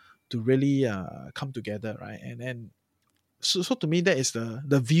to really come together, right? And so to me, that is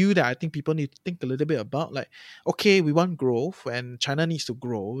the view that I think people need to think a little bit about. Like, okay, we want growth and China needs to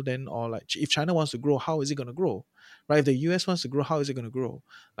grow, then, or like, if China wants to grow, how is it going to grow? Right? If the US wants to grow, how is it going to grow?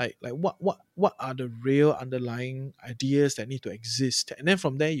 Like what are the real underlying ideas that need to exist? And then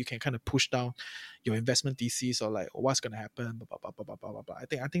from there, you can kind of push down your investment thesis, or like, what's going to happen, blah, blah, blah, blah, blah, blah, blah.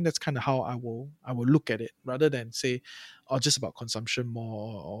 I think that's kind of how I will look at it, rather than say, just about consumption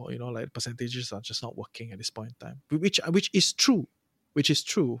more, or like percentages are just not working at this point in time, which is true.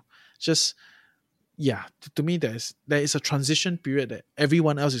 Just, yeah, to me, there is a transition period that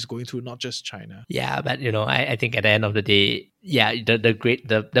everyone else is going through, not just China. Yeah, but I think at the end of the day, yeah,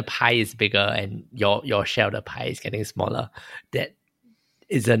 the pie is bigger and your share of the pie is getting smaller. That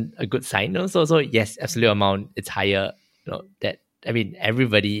isn't a good sign. So yes, absolute amount it's higher. That, I mean,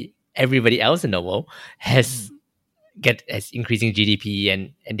 everybody else in the world has increasing GDP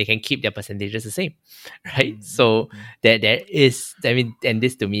and they can keep their percentages the same, right? So there is, I mean, and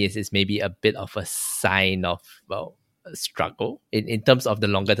this to me is maybe a bit of a sign of, well, struggle in terms of the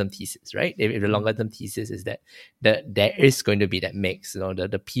longer term thesis, right? If the longer term thesis is that there is going to be that mix,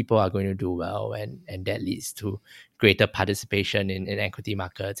 the people are going to do well, and that leads to greater participation in equity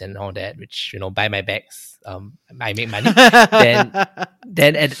markets and all that, which buy my bags, I make money.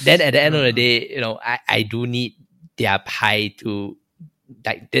 then at the end of the day, I do need their pie to,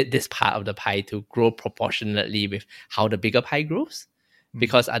 like, this part of the pie to grow proportionately with how the bigger pie grows,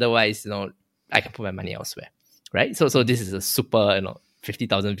 because otherwise, I can put my money elsewhere, right? So this is a super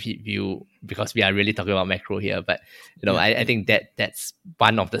 50,000 feet view, because we are really talking about macro here, but I think that's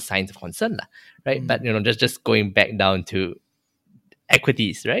one of the signs of concern, right? But just going back down to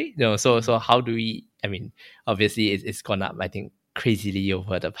equities, right? So how do we? I mean, obviously it's gone up, I think, crazily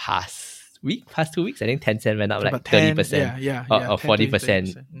over the past 2 weeks. I think Tencent went up like 30%, or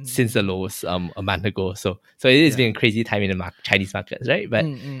 40% since the lows a month ago. So it has been a crazy time in the Chinese markets, right? But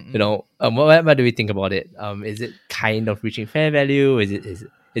what do we think about it? Is it kind of reaching fair value? Is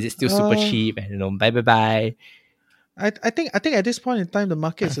it still super cheap? And bye. I think at this point in time the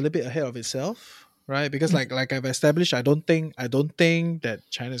market is a little bit ahead of itself, right? Because like I've established, I don't think that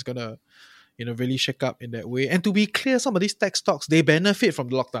China is gonna really shake up in that way. And to be clear, some of these tech stocks, they benefit from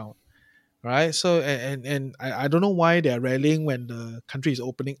the lockdown, right? So and I don't know why they're rallying when the country is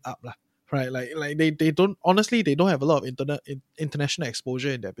opening up, right? Like they don't, honestly, they don't have a lot of international exposure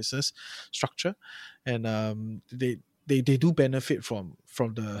in their business structure, and they do benefit from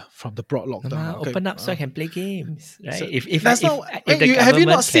the broad lockdown. Open up so I can play games, right? So if the have you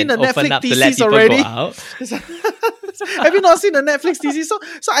not seen the Netflix thesis already? Have you not seen the Netflix thesis? So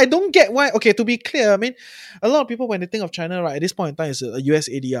I don't get why. Okay, to be clear, I mean, a lot of people, when they think of China, right, at this point in time, it's a US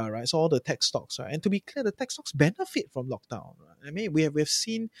ADR, right? So all the tech stocks, right? And to be clear, the tech stocks benefit from lockdown, right? I mean, we've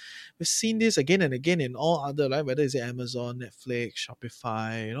seen this again and again in all other, right? Whether it's Amazon, Netflix,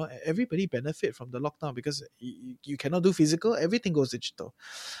 Shopify, everybody benefit from the lockdown because you cannot do physical, everything goes digital,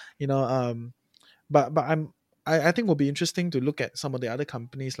 but I think it will be interesting to look at some of the other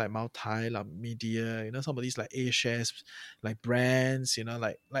companies like Multi, like Media, some of these like A shares, like brands,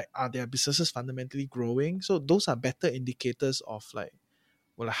 like are their businesses fundamentally growing? So those are better indicators of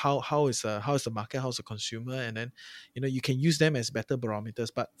how is the market, how's the consumer, and then you can use them as better barometers.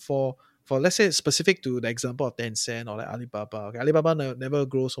 But for let's say specific to the example of Tencent or like Alibaba, okay, Alibaba never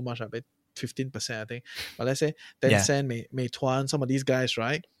grow so much, but 15%, I think. But let's say Tencent, Meituan, some of these guys,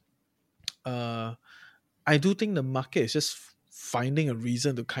 right? I do think the market is just finding a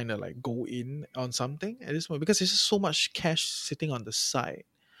reason to kind of like go in on something at this point, because there's just so much cash sitting on the side,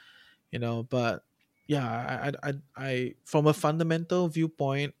 but yeah, I from a fundamental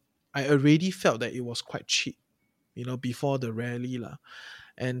viewpoint, I already felt that it was quite cheap, before the rally lah.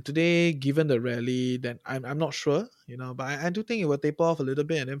 And today, given the rally, then I'm not sure, but I do think it will taper off a little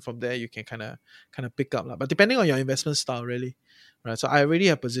bit, and then from there you can kind of pick up lah. But depending on your investment style, really, right? So I already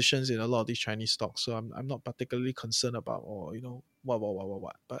have positions in a lot of these Chinese stocks, so I'm not particularly concerned about what.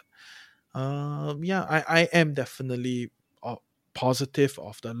 But yeah, I am definitely positive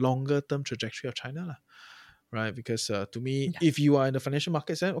of the longer term trajectory of China lah, right? Because to me, if you are in the financial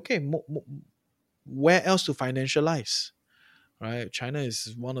markets, then okay, where else to financialize? Right, China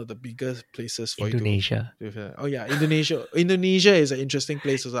is one of the biggest places for Indonesia. Indonesia. Indonesia is an interesting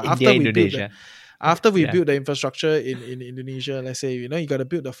place. So Indonesia. After we build the infrastructure in Indonesia, let's say you got to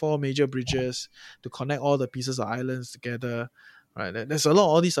build the 4 major bridges to connect all the pieces of islands together. Right, there's a lot of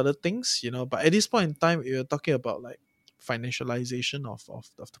all these other things, But at this point in time, you're talking about like financialization of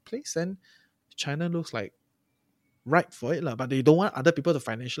the place, and China looks like right for it lah. But they don't want other people to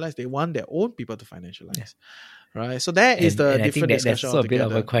financialize; they want their own people to financialize. Yeah. Right, so that is the different discussion. That's also a bit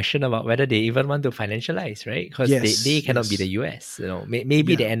of a question about whether they even want to financialize, right? Because they cannot be the US.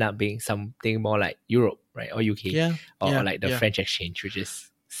 Maybe they end up being something more like Europe, right, or UK, or like the French exchange, which is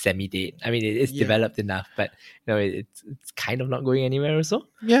semi-dead. I mean, it's developed enough, but it's kind of not going anywhere also.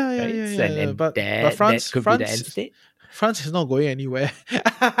 And but France could be the end state. France is not going anywhere.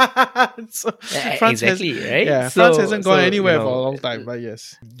 France right? Yeah, France hasn't gone anywhere for a long time, but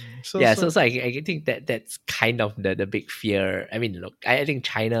yes. So I think that's kind of the big fear. I mean, look, I think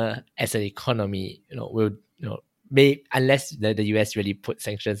China as an economy, will unless the US really put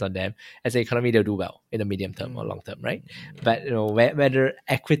sanctions on them, as an economy they'll do well in the medium term or long term, right? But whether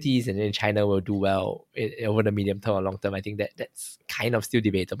equities in China will do well over the medium term or long term, I think that's kind of still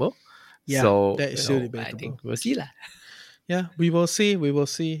debatable. Yeah, so that is still debatable. I think we'll see lah. Yeah, we will see.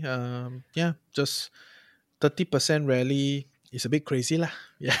 Just 30% rally is a bit crazy lah.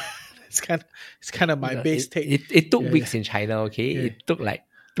 Yeah, it's kind of my base take. It took weeks in China. Okay, it took like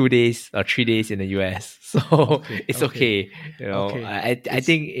 2 days or 3 days in the US, so it's okay. You know, I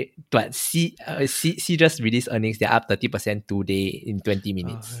think, but see just released earnings. They're up 30% today in 20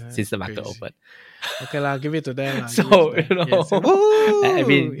 minutes since the market opened. Okay, I'll give it to them. So you know, yes. I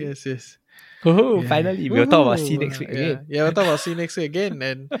mean, yes. Finally, we'll talk about C next week again. Yeah, we'll talk about C next week again.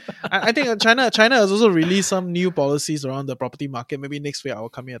 And I think China has also released some new policies around the property market. Maybe next week I will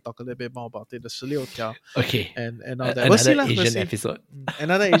come here and talk a little bit more about it. The 16条. Okay. And all that. Another Asian episode.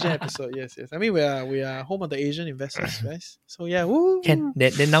 Another Asian episode. Yes. I mean, we are home of the Asian investors, guys. So yeah. Woo. Then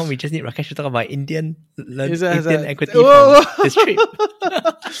now we just need Rakesh to talk about Indian equity from this trip.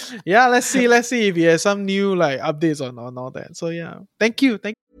 Yeah, let's see if he has some new updates on all that. So yeah, thank you.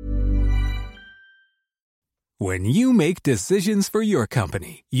 When you make decisions for your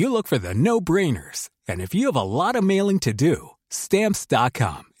company, you look for the no-brainers. And if you have a lot of mailing to do,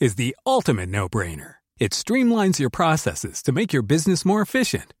 Stamps.com is the ultimate no-brainer. It streamlines your processes to make your business more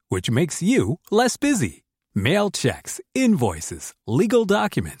efficient, which makes you less busy. Mail checks, invoices, legal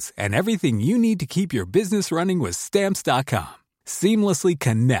documents, and everything you need to keep your business running with Stamps.com. Seamlessly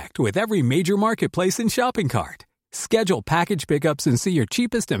connect with every major marketplace and shopping cart. Schedule package pickups and see your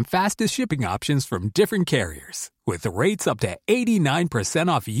cheapest and fastest shipping options from different carriers. With rates up to 89%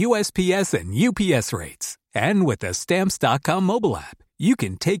 off USPS and UPS rates. And with the Stamps.com mobile app, you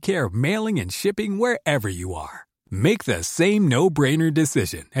can take care of mailing and shipping wherever you are. Make the same no-brainer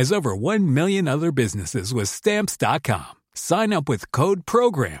decision as over 1 million other businesses with Stamps.com. Sign up with code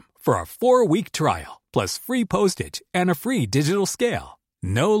PROGRAM for a 4-week trial, plus free postage and a free digital scale.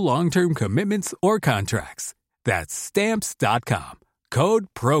 No long-term commitments or contracts. That's Stamps.com. Code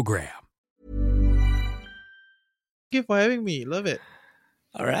PROGRAM. Thank you for having me. Love it.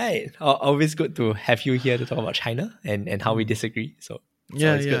 All right. Always good to have you here to talk about China and how we disagree. So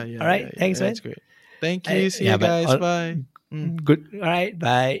yeah. All right. Thanks, man. That's great. Thank you. See you guys. Bye. Good. All right.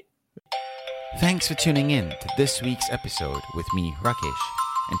 Bye. Thanks for tuning in to this week's episode with me, Rakesh,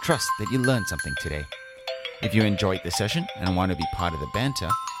 and trust that you learned something today. If you enjoyed the session and want to be part of the banter,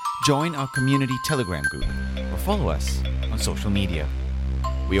 join our community Telegram group or follow us on social media.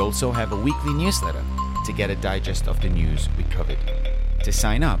 We also have a weekly newsletter to get a digest of the news we covered. To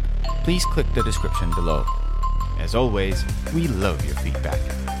sign up, please click the description below. As always, we love your feedback,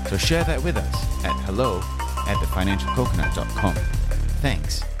 so share that with us at hello@thefinancialcoconut.com.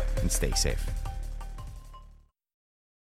 Thanks, and stay safe.